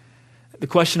hell? The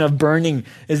question of burning,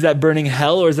 is that burning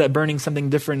hell or is that burning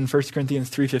something different in 1 Corinthians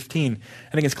 3:15?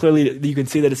 I think it's clearly, you can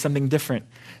see that it's something different.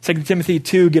 2 Timothy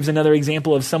 2 gives another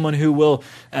example of someone who will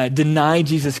deny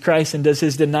Jesus Christ, and does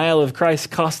his denial of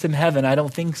Christ cost him heaven? I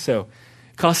don't think so.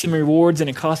 It costs him rewards, and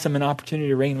it costs him an opportunity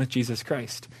to reign with Jesus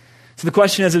Christ. So the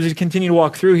question is, as we continue to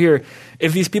walk through here,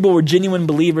 if these people were genuine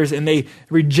believers and they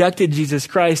rejected Jesus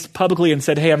Christ publicly and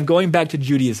said, hey, I'm going back to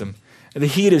Judaism. The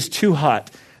heat is too hot.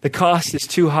 The cost is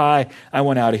too high. I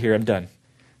want out of here. I'm done.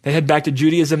 They head back to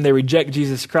Judaism. They reject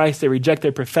Jesus Christ. They reject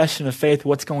their profession of faith.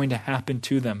 What's going to happen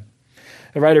to them?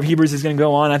 The writer of Hebrews is going to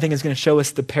go on. I think it's going to show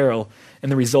us the peril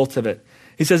and the results of it.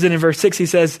 He says it in verse 6. He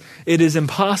says, it is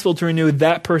impossible to renew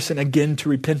that person again to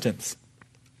repentance.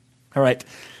 All right.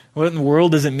 What in the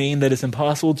world does it mean that it's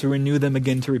impossible to renew them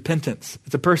again to repentance?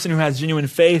 It's a person who has genuine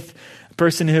faith, a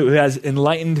person who has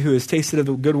enlightened, who has tasted of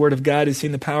the good word of God, who's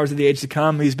seen the powers of the age to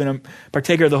come, who's been a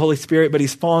partaker of the Holy Spirit, but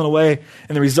he's fallen away.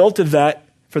 And the result of that,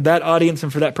 for that audience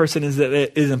and for that person, is that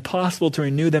it is impossible to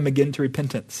renew them again to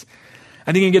repentance.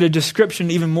 I think you can get a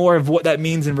description even more of what that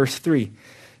means in verse 3.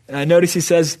 Notice he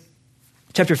says,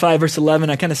 chapter 5, verse 11,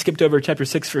 I kind of skipped over chapter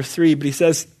 6, verse 3, but he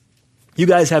says, you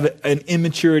guys have an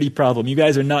immaturity problem. You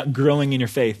guys are not growing in your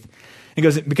faith. He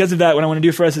goes, because of that, what I want to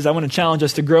do for us is I want to challenge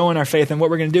us to grow in our faith. And what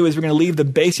we're going to do is we're going to leave the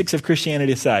basics of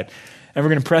Christianity aside. And we're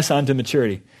going to press on to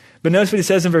maturity. But notice what he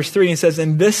says in verse 3. He says,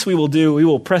 and this we will do. We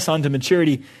will press on to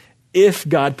maturity if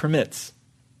God permits.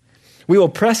 We will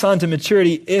press on to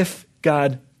maturity if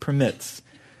God permits.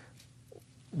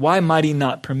 Why might he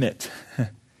not permit? Have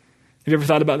you ever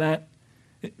thought about that?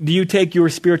 Do you take your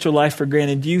spiritual life for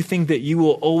granted? Do you think that you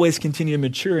will always continue to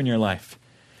mature in your life?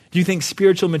 Do you think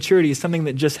spiritual maturity is something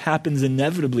that just happens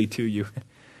inevitably to you?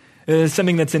 It's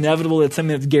something that's inevitable, it's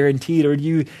something that's guaranteed, or do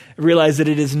you realize that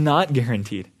it is not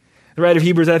guaranteed? The writer of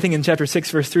Hebrews, I think in chapter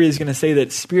 6, verse 3, is going to say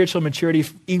that spiritual maturity,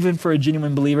 even for a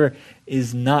genuine believer,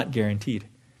 is not guaranteed.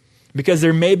 Because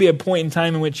there may be a point in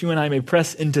time in which you and I may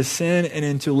press into sin and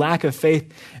into lack of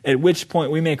faith, at which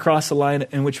point we may cross a line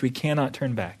in which we cannot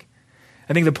turn back.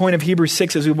 I think the point of Hebrews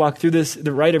 6 as we walk through this,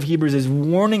 the writer of Hebrews is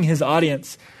warning his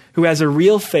audience who has a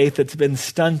real faith that's been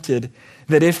stunted,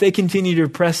 that if they continue to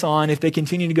press on, if they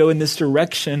continue to go in this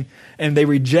direction and they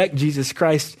reject Jesus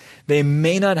Christ, they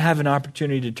may not have an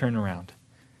opportunity to turn around.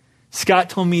 Scott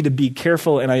told me to be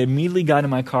careful, and I immediately got in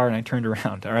my car and I turned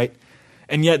around, all right?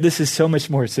 And yet this is so much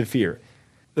more severe.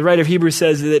 The writer of Hebrews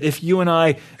says that if you and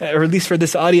I, or at least for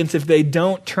this audience, if they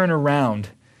don't turn around,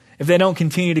 if they don't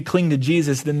continue to cling to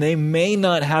Jesus, then they may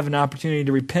not have an opportunity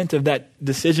to repent of that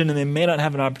decision, and they may not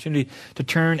have an opportunity to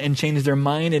turn and change their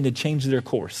mind and to change their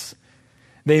course.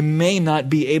 They may not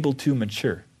be able to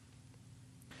mature.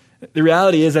 The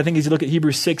reality is, I think as you look at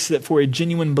Hebrews 6, that for a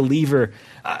genuine believer,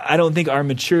 I don't think our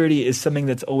maturity is something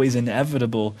that's always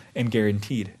inevitable and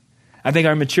guaranteed. I think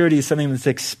our maturity is something that's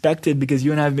expected because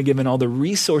you and I have been given all the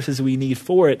resources we need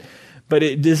for it, but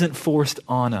it isn't forced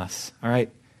on us, all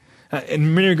right?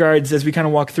 In many regards, as we kind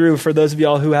of walk through, for those of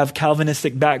y'all who have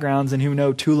Calvinistic backgrounds and who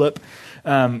know Tulip,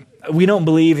 we don't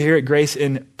believe here at Grace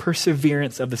in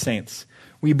perseverance of the saints.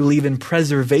 We believe in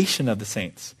preservation of the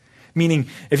saints. Meaning,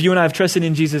 if you and I have trusted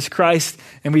in Jesus Christ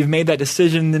and we've made that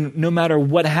decision, then no matter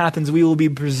what happens, we will be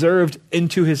preserved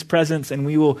into his presence and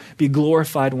we will be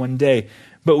glorified one day.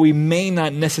 But we may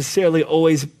not necessarily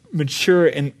always mature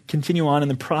and continue on in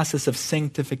the process of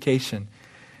sanctification.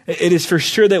 It is for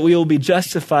sure that we will be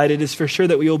justified. It is for sure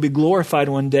that we will be glorified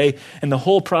one day, and the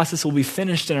whole process will be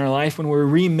finished in our life when we're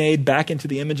remade back into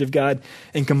the image of God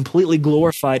and completely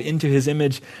glorified into his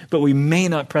image, but we may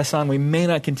not press on. We may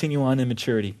not continue on in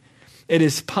maturity. It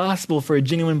is possible for a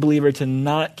genuine believer to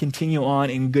not continue on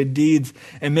in good deeds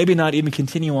and maybe not even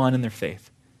continue on in their faith.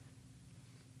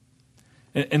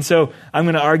 And so I'm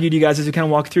going to argue to you guys as we kind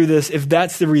of walk through this, if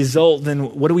that's the result,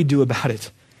 then what do we do about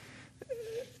it?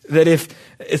 That if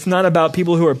it's not about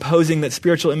people who are posing that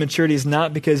spiritual immaturity is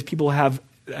not because people have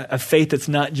a faith that's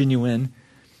not genuine,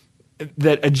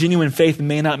 that a genuine faith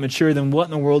may not mature, then what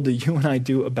in the world do you and I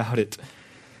do about it?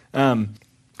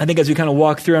 I think as we kind of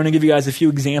walk through, I'm going to give you guys a few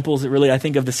examples that really I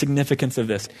think of the significance of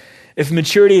this. If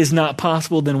maturity is not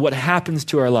possible, then what happens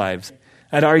to our lives?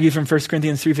 I'd argue from 1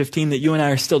 Corinthians 3:15 that you and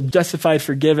I are still justified,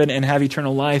 forgiven, and have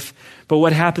eternal life. But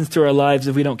what happens to our lives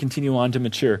if we don't continue on to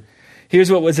mature?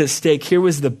 Here's what was at stake. Here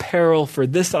was the peril for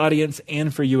this audience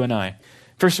and for you and I.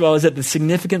 First of all, is that the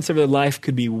significance of their life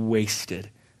could be wasted.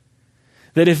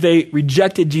 That if they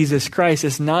rejected Jesus Christ,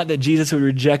 it's not that Jesus would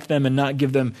reject them and not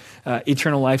give them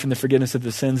eternal life and the forgiveness of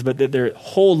the sins, but that their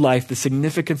whole life, the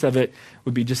significance of it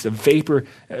would be just a vapor,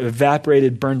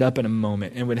 evaporated, burned up in a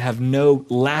moment, and would have no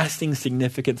lasting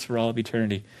significance for all of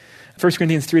eternity. 1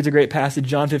 Corinthians 3 is a great passage.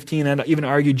 John 15, I'd even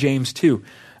argue James 2.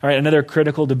 All right, another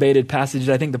critical debated passage.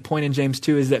 I think the point in James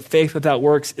 2 is that faith without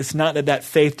works, it's not that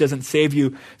faith doesn't save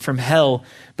you from hell,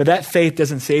 but that faith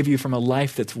doesn't save you from a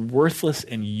life that's worthless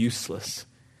and useless.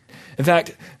 In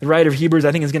fact, the writer of Hebrews,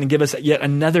 I think, is going to give us yet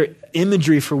another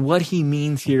imagery for what he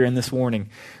means here in this warning.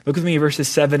 Look with me at verses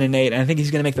 7 and 8, and I think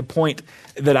he's going to make the point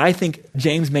that I think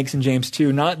James makes in James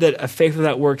 2, not that a faith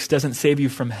without works doesn't save you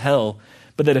from hell,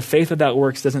 but that a faith without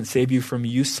works doesn't save you from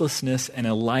uselessness and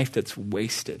a life that's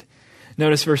wasted.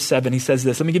 Notice verse 7, he says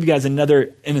this. Let me give you guys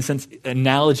another, in a sense,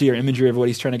 analogy or imagery of what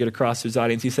he's trying to get across to his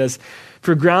audience. He says,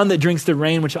 for ground that drinks the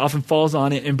rain which often falls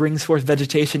on it and brings forth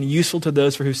vegetation useful to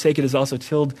those for whose sake it is also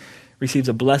tilled, receives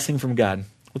a blessing from God.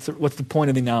 What's the point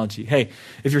of the analogy? Hey,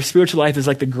 if your spiritual life is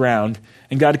like the ground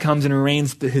and God comes and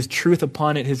rains his truth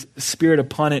upon it, his spirit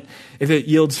upon it, if it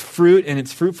yields fruit and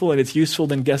it's fruitful and it's useful,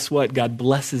 then guess what? God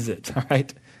blesses it, all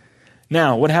right?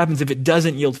 Now, what happens if it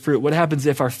doesn't yield fruit? What happens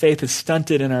if our faith is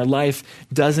stunted and our life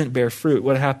doesn't bear fruit?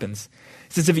 What happens?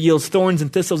 It says if it yields thorns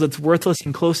and thistles, it's worthless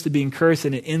and close to being cursed,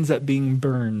 and it ends up being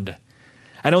burned.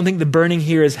 I don't think the burning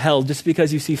here is hell. Just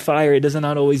because you see fire, it does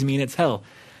not always mean it's hell.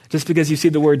 Just because you see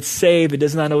the word save, it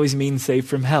does not always mean save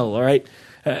from hell, all right?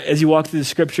 As you walk through the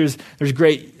scriptures, there's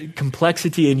great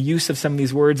complexity and use of some of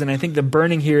these words, and I think the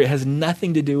burning here has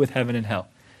nothing to do with heaven and hell.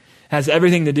 Has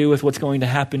everything to do with what's going to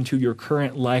happen to your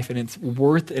current life and its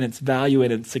worth and its value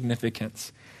and its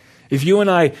significance. If you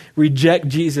and I reject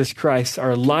Jesus Christ,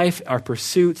 our life, our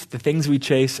pursuits, the things we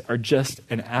chase are just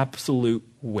an absolute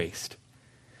waste.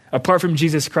 Apart from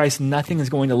Jesus Christ, nothing is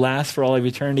going to last for all of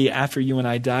eternity after you and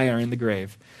I die or in the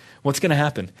grave. What's going to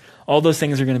happen? All those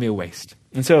things are going to be a waste.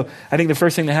 And so I think the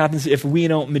first thing that happens if we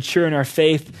don't mature in our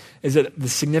faith is that the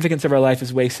significance of our life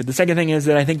is wasted. The second thing is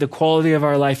that I think the quality of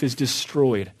our life is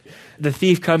destroyed. The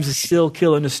thief comes to steal,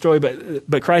 kill, and destroy,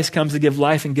 but Christ comes to give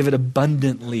life and give it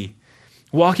abundantly.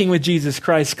 Walking with Jesus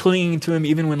Christ, clinging to him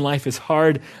even when life is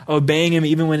hard, obeying him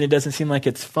even when it doesn't seem like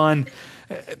it's fun.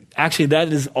 Actually,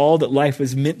 that is all that life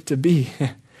is meant to be.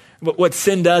 But what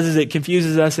sin does is it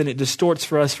confuses us and it distorts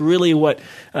for us really what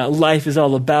life is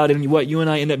all about. And what you and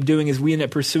I end up doing is we end up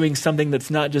pursuing something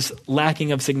that's not just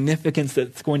lacking of significance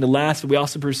that's going to last, but we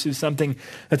also pursue something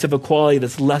that's of a quality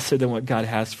that's lesser than what God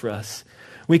has for us.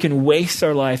 We can waste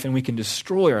our life and we can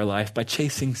destroy our life by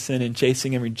chasing sin and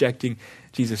chasing and rejecting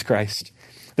Jesus Christ.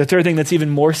 The third thing that's even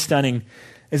more stunning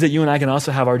is that you and I can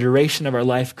also have our duration of our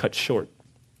life cut short.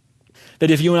 That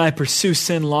if you and I pursue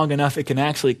sin long enough, it can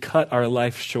actually cut our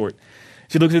life short.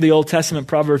 If you look through the Old Testament,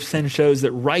 Proverbs 10 shows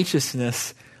that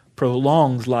righteousness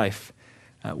prolongs life.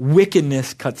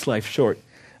 Wickedness cuts life short.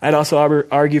 I'd also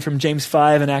argue from James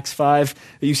 5 and Acts 5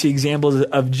 that you see examples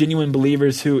of genuine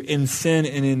believers who in sin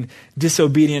and in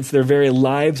disobedience, their very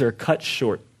lives are cut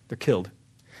short. They're killed.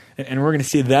 And we're going to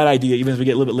see that idea even as we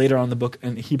get a little bit later on in the book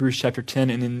in Hebrews chapter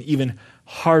 10 and in even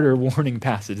harder warning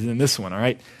passages than this one, all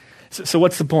right? So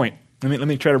what's the point? Let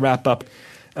me try to wrap up.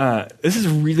 This is a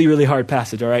really, really hard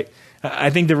passage, all right?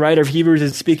 I think the writer of Hebrews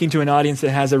is speaking to an audience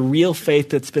that has a real faith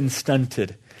that's been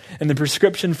stunted. And the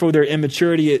prescription for their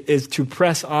immaturity is to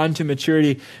press on to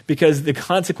maturity because the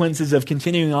consequences of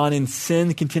continuing on in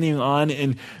sin, continuing on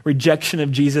in rejection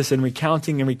of Jesus and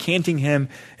recounting and recanting him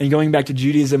and going back to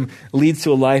Judaism leads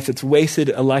to a life that's wasted,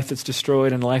 a life that's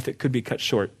destroyed, and a life that could be cut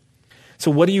short. So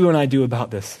what do you and I do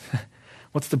about this?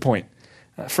 What's the point?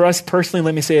 For us personally,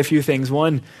 let me say a few things.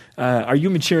 One, are you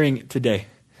maturing today?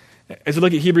 As we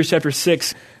look at Hebrews chapter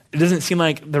 6, it doesn't seem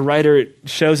like the writer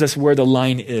shows us where the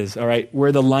line is, all right?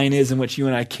 Where the line is in which you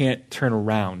and I can't turn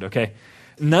around, okay?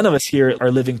 None of us here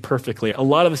are living perfectly. A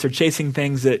lot of us are chasing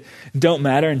things that don't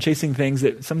matter and chasing things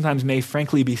that sometimes may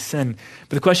frankly be sin.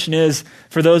 But the question is,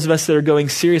 for those of us that are going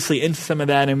seriously into some of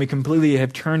that and we completely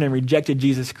have turned and rejected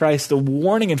Jesus Christ, the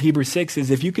warning of Hebrews 6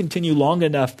 is if you continue long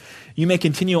enough, you may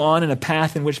continue on in a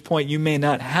path in which point you may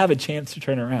not have a chance to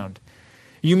turn around.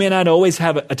 You may not always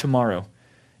have a tomorrow.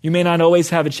 You may not always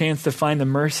have a chance to find the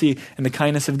mercy and the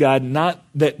kindness of God, not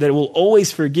that will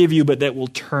always forgive you, but that will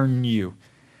turn you.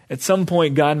 At some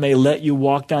point, God may let you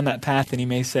walk down that path and he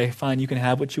may say, fine, you can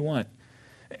have what you want.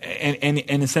 And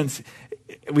in a sense,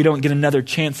 we don't get another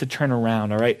chance to turn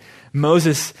around, all right?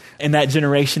 Moses and that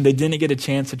generation, they didn't get a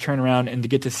chance to turn around and to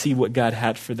get to see what God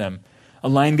had for them. A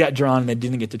line got drawn and they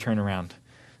didn't get to turn around.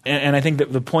 And I think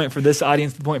that the point for this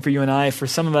audience, the point for you and I, for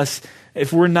some of us,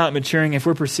 if we're not maturing, if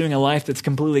we're pursuing a life that's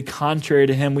completely contrary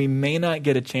to him, we may not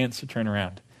get a chance to turn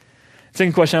around.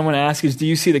 Second question I want to ask is, do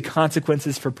you see the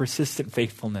consequences for persistent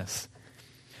faithfulness?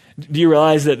 Do you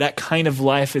realize that that kind of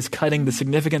life is cutting the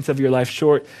significance of your life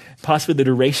short, possibly the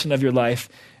duration of your life,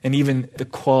 and even the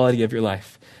quality of your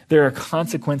life? There are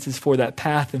consequences for that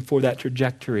path and for that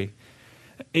trajectory.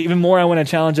 Even more, I want to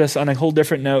challenge us on a whole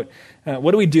different note.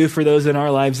 What do we do for those in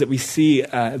our lives that we see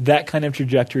that kind of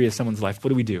trajectory of someone's life? What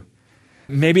do we do?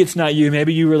 Maybe it's not you.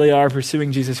 Maybe you really are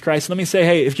pursuing Jesus Christ. Let me say,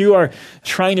 hey, if you are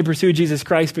trying to pursue Jesus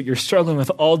Christ, but you're struggling with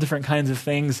all different kinds of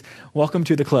things, welcome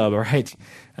to the club, all right?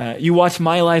 You watch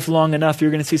my life long enough,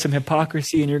 you're going to see some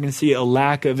hypocrisy and you're going to see a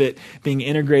lack of it being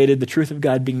integrated, the truth of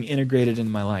God being integrated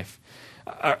in my life.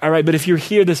 All right, but if you're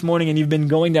here this morning and you've been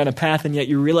going down a path and yet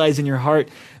you realize in your heart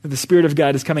that the Spirit of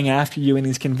God is coming after you and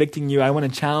he's convicting you, I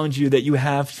want to challenge you that you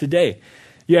have today.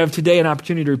 You have today an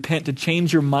opportunity to repent, to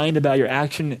change your mind about your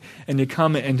action, and to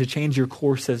come and to change your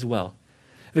course as well.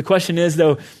 The question is,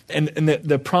 though, and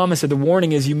the promise or the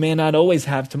warning is you may not always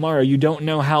have tomorrow. You don't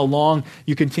know how long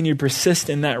you continue to persist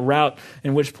in that route,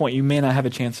 in which point you may not have a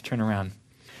chance to turn around.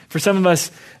 For some of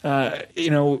us,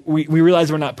 we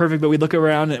realize we're not perfect, but we look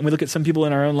around and we look at some people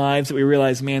in our own lives that we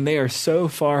realize, man, they are so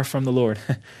far from the Lord.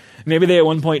 Maybe they at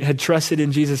one point had trusted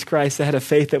in Jesus Christ. They had a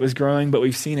faith that was growing, but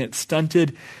we've seen it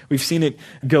stunted. We've seen it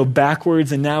go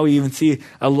backwards, and now we even see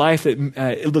a life that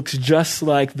it looks just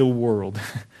like the world.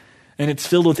 And it's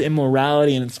filled with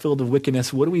immorality and it's filled with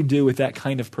wickedness. What do we do with that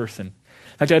kind of person?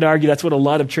 In fact, I'd argue that's what a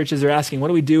lot of churches are asking. What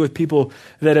do we do with people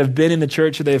that have been in the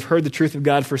church or they've heard the truth of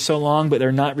God for so long, but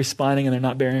they're not responding and they're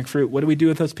not bearing fruit? What do we do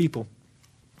with those people?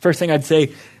 First thing I'd say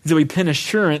is that we pin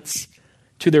assurance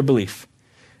to their belief.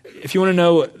 If you want to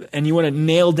know and you want to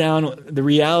nail down the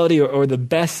reality or the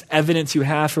best evidence you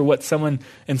have for what someone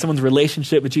and someone's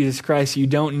relationship with Jesus Christ, you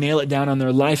don't nail it down on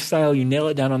their lifestyle, you nail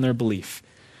it down on their belief.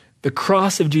 The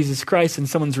cross of Jesus Christ and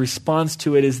someone's response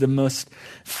to it is the most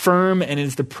firm and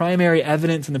is the primary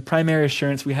evidence and the primary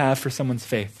assurance we have for someone's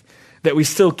faith that we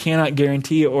still cannot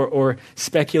guarantee or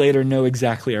speculate or know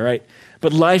exactly, all right?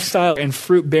 But lifestyle and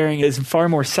fruit bearing is far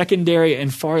more secondary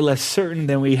and far less certain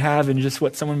than we have in just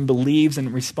what someone believes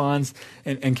and responds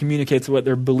and communicates what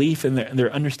their belief and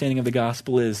their understanding of the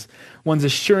gospel is. One's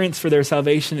assurance for their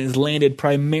salvation is landed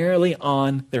primarily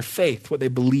on their faith, what they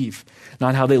believe,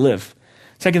 not how they live.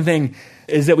 Second thing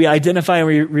is that we identify and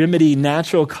we remedy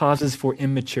natural causes for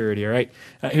immaturity, all right?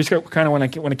 Here's kind of when I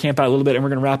want to camp out a little bit, and we're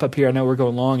going to wrap up here. I know we're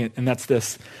going long, and that's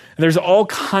this. There's all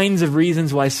kinds of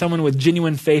reasons why someone with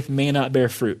genuine faith may not bear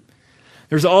fruit.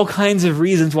 There's all kinds of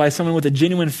reasons why someone with a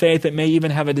genuine faith that may even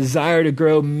have a desire to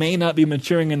grow may not be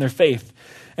maturing in their faith.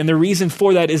 And the reason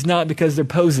for that is not because they're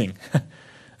posing.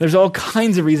 There's all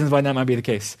kinds of reasons why that might be the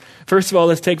case. First of all,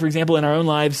 let's take, for example, in our own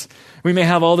lives, we may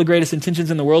have all the greatest intentions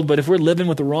in the world, but if we're living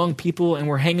with the wrong people and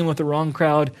we're hanging with the wrong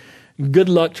crowd, good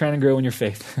luck trying to grow in your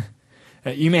faith.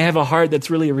 You may have a heart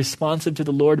that's really responsive to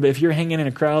the Lord, but if you're hanging in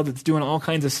a crowd that's doing all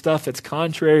kinds of stuff that's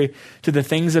contrary to the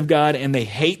things of God and they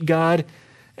hate God,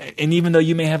 and even though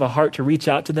you may have a heart to reach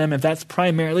out to them, if that's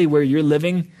primarily where you're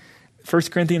living, 1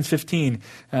 Corinthians 15,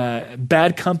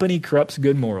 bad company corrupts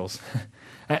good morals.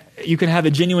 You can have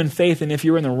a genuine faith, and if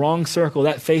you're in the wrong circle,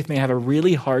 that faith may have a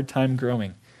really hard time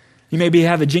growing. You maybe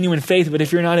have a genuine faith, but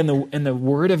if you're not in the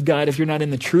Word of God, if you're not in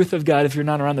the truth of God, if you're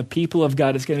not around the people of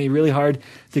God, it's going to be really hard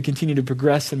to continue to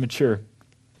progress and mature.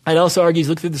 I'd also argue,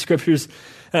 look through the scriptures,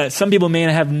 some people may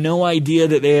have no idea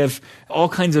that they have all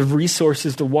kinds of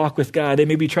resources to walk with God. They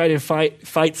maybe try to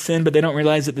fight sin, but they don't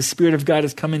realize that the Spirit of God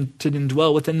has come in to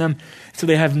indwell within them. So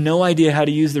they have no idea how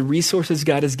to use the resources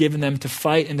God has given them to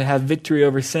fight and to have victory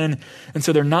over sin. And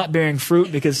so they're not bearing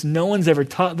fruit because no one's ever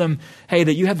taught them, hey,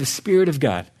 that you have the Spirit of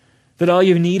God, that all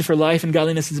you need for life and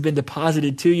godliness has been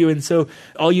deposited to you. And so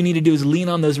all you need to do is lean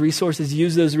on those resources,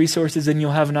 use those resources, and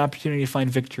you'll have an opportunity to find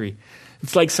victory.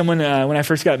 It's like someone, when I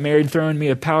first got married, throwing me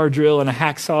a power drill and a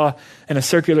hacksaw and a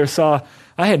circular saw.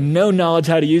 I had no knowledge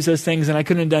how to use those things, and I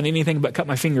couldn't have done anything but cut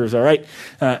my fingers, all right?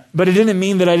 But it didn't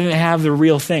mean that I didn't have the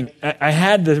real thing. I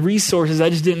had the resources,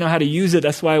 I just didn't know how to use it.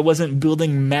 That's why I wasn't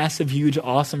building massive, huge,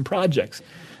 awesome projects.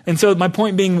 And so my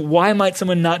point being, why might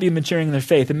someone not be maturing in their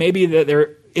faith? And maybe that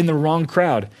they're in the wrong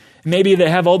crowd. Maybe they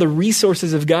have all the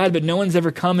resources of God, but no one's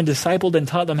ever come and discipled and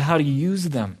taught them how to use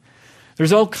them.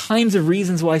 There's all kinds of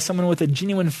reasons why someone with a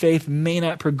genuine faith may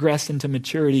not progress into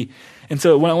maturity. And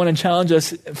so what I want to challenge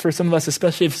us, for some of us,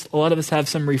 especially if a lot of us have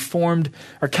some Reformed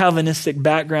or Calvinistic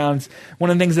backgrounds,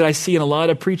 one of the things that I see in a lot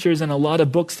of preachers and a lot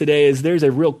of books today is there's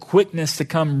a real quickness to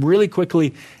come really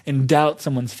quickly and doubt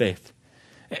someone's faith.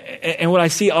 And what I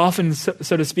see often,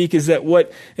 so to speak, is that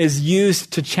what is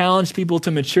used to challenge people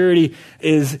to maturity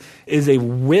is a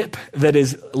whip that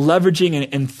is leveraging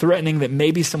and threatening that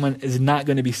maybe someone is not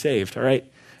going to be saved, all right?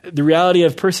 The reality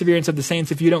of perseverance of the saints,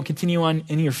 if you don't continue on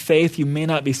in your faith, you may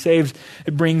not be saved.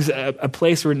 It brings a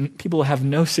place where people have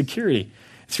no security.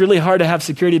 It's really hard to have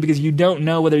security because you don't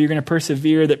know whether you're going to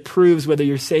persevere that proves whether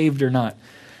you're saved or not.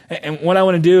 And what I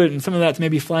want to do, and some of that's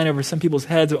maybe flying over some people's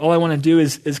heads, but all I want to do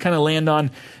is kind of land on,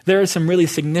 there are some really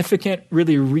significant,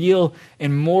 really real,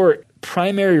 and more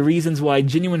primary reasons why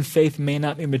genuine faith may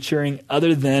not be maturing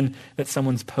other than that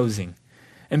someone's posing.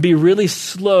 And be really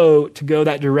slow to go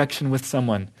that direction with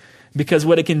someone. Because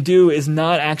what it can do is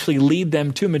not actually lead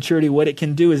them to maturity. What it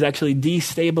can do is actually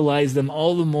destabilize them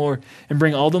all the more and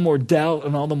bring all the more doubt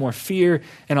and all the more fear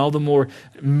and all the more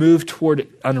move toward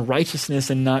unrighteousness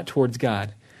and not towards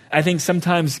God. I think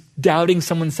sometimes doubting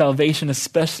someone's salvation,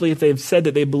 especially if they've said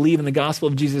that they believe in the gospel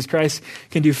of Jesus Christ,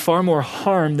 can do far more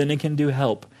harm than it can do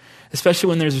help, especially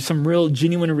when there's some real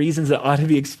genuine reasons that ought to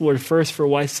be explored first for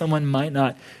why someone might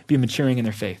not be maturing in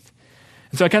their faith.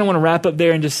 And so I kind of want to wrap up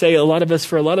there and just say, for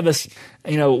a lot of us,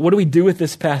 what do we do with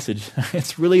this passage?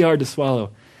 It's really hard to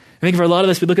swallow. I think for a lot of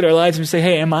us, we look at our lives and we say,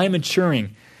 hey, am I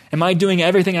maturing? Am I doing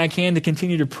everything I can to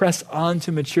continue to press on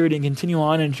to maturity and continue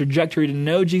on in a trajectory to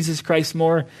know Jesus Christ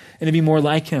more and to be more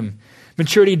like him?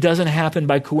 Maturity doesn't happen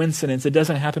by coincidence. It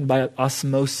doesn't happen by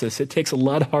osmosis. It takes a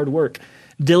lot of hard work.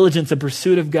 Diligence, a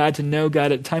pursuit of God, to know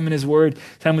God, at time in his word,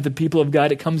 time with the people of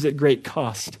God, it comes at great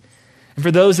cost. And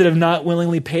for those that have not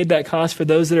willingly paid that cost, for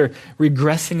those that are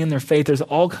regressing in their faith, there's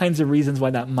all kinds of reasons why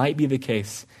that might be the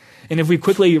case. And if we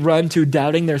quickly run to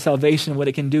doubting their salvation, what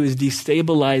it can do is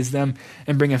destabilize them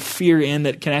and bring a fear in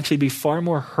that can actually be far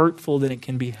more hurtful than it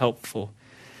can be helpful.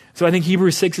 So I think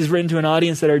Hebrews 6 is written to an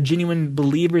audience that are genuine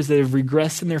believers that have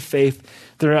regressed in their faith,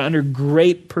 that are under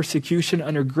great persecution,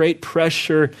 under great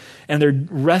pressure, and they're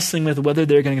wrestling with whether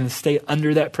they're going to stay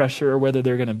under that pressure or whether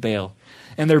they're going to bail.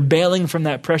 And their bailing from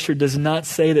that pressure does not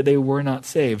say that they were not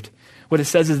saved. What it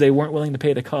says is they weren't willing to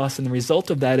pay the cost, and the result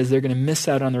of that is they're going to miss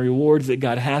out on the rewards that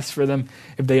God has for them.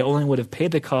 If they only would have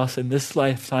paid the cost in this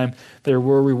lifetime, there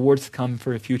were rewards to come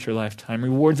for a future lifetime,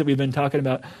 rewards that we've been talking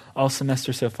about all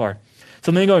semester so far. So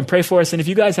I'm going to go and pray for us, and if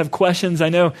you guys have questions, I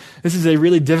know this is a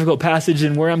really difficult passage,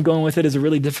 and where I'm going with it is a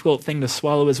really difficult thing to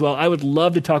swallow as well. I would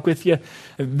love to talk with you.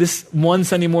 This one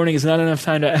Sunday morning is not enough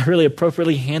time to really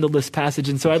appropriately handle this passage,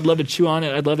 and so I'd love to chew on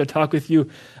it. I'd love to talk with you.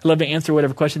 I'd love to answer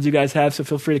whatever questions you guys have, so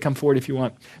feel free to come forward if you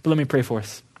want. But let me pray for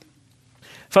us.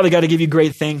 Father God, I give you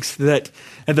great thanks that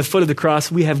at the foot of the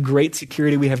cross, we have great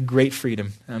security, we have great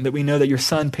freedom, that we know that your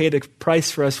Son paid a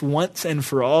price for us once and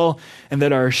for all, and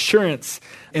that our assurance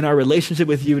in our relationship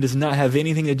with you does not have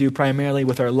anything to do primarily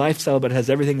with our lifestyle, but has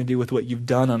everything to do with what you've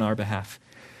done on our behalf.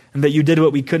 And that you did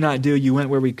what we could not do, you went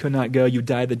where we could not go, you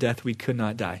died the death we could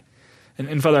not die.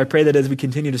 And Father, I pray that as we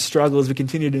continue to struggle, as we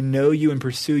continue to know you and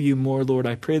pursue you more, Lord,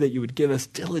 I pray that you would give us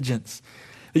diligence,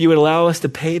 that you would allow us to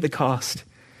pay the cost,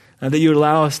 that you would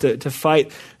allow us to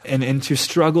fight and to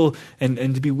struggle and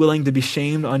to be willing to be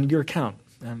shamed on your account.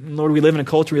 Lord, we live in a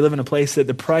culture, we live in a place that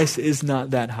the price is not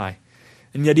that high.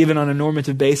 And yet even on a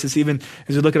normative basis, even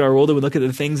as we look at our world and we look at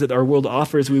the things that our world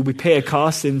offers, we pay a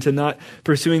cost into not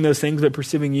pursuing those things, but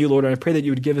pursuing you, Lord. And I pray that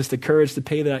you would give us the courage to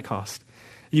pay that cost.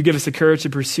 You give us the courage to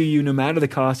pursue you no matter the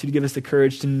cost. You give us the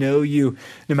courage to know you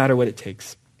no matter what it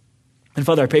takes. And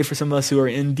Father, I pray for some of us who are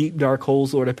in deep, dark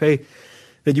holes, Lord. I pray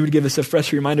that you would give us a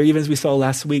fresh reminder, even as we saw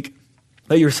last week,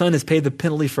 That your Son has paid the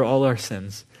penalty for all our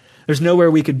sins. There's nowhere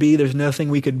we could be. There's nothing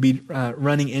we could be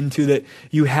running into that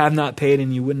you have not paid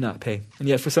and you would not pay. And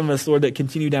yet for some of us, Lord, that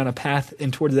continue down a path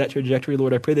and towards that trajectory,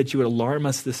 Lord, I pray that you would alarm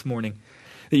us this morning,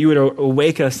 that you would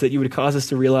awake us, that you would cause us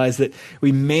to realize that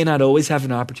we may not always have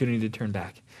an opportunity to turn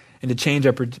back and to change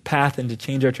our path and to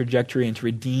change our trajectory and to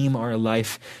redeem our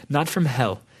life, not from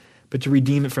hell, but to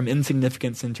redeem it from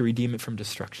insignificance and to redeem it from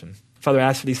destruction. Father, I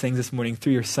ask for these things this morning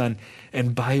through your Son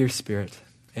and by your Spirit.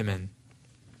 Amen.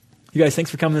 You guys, thanks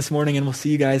for coming this morning, and we'll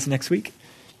see you guys next week.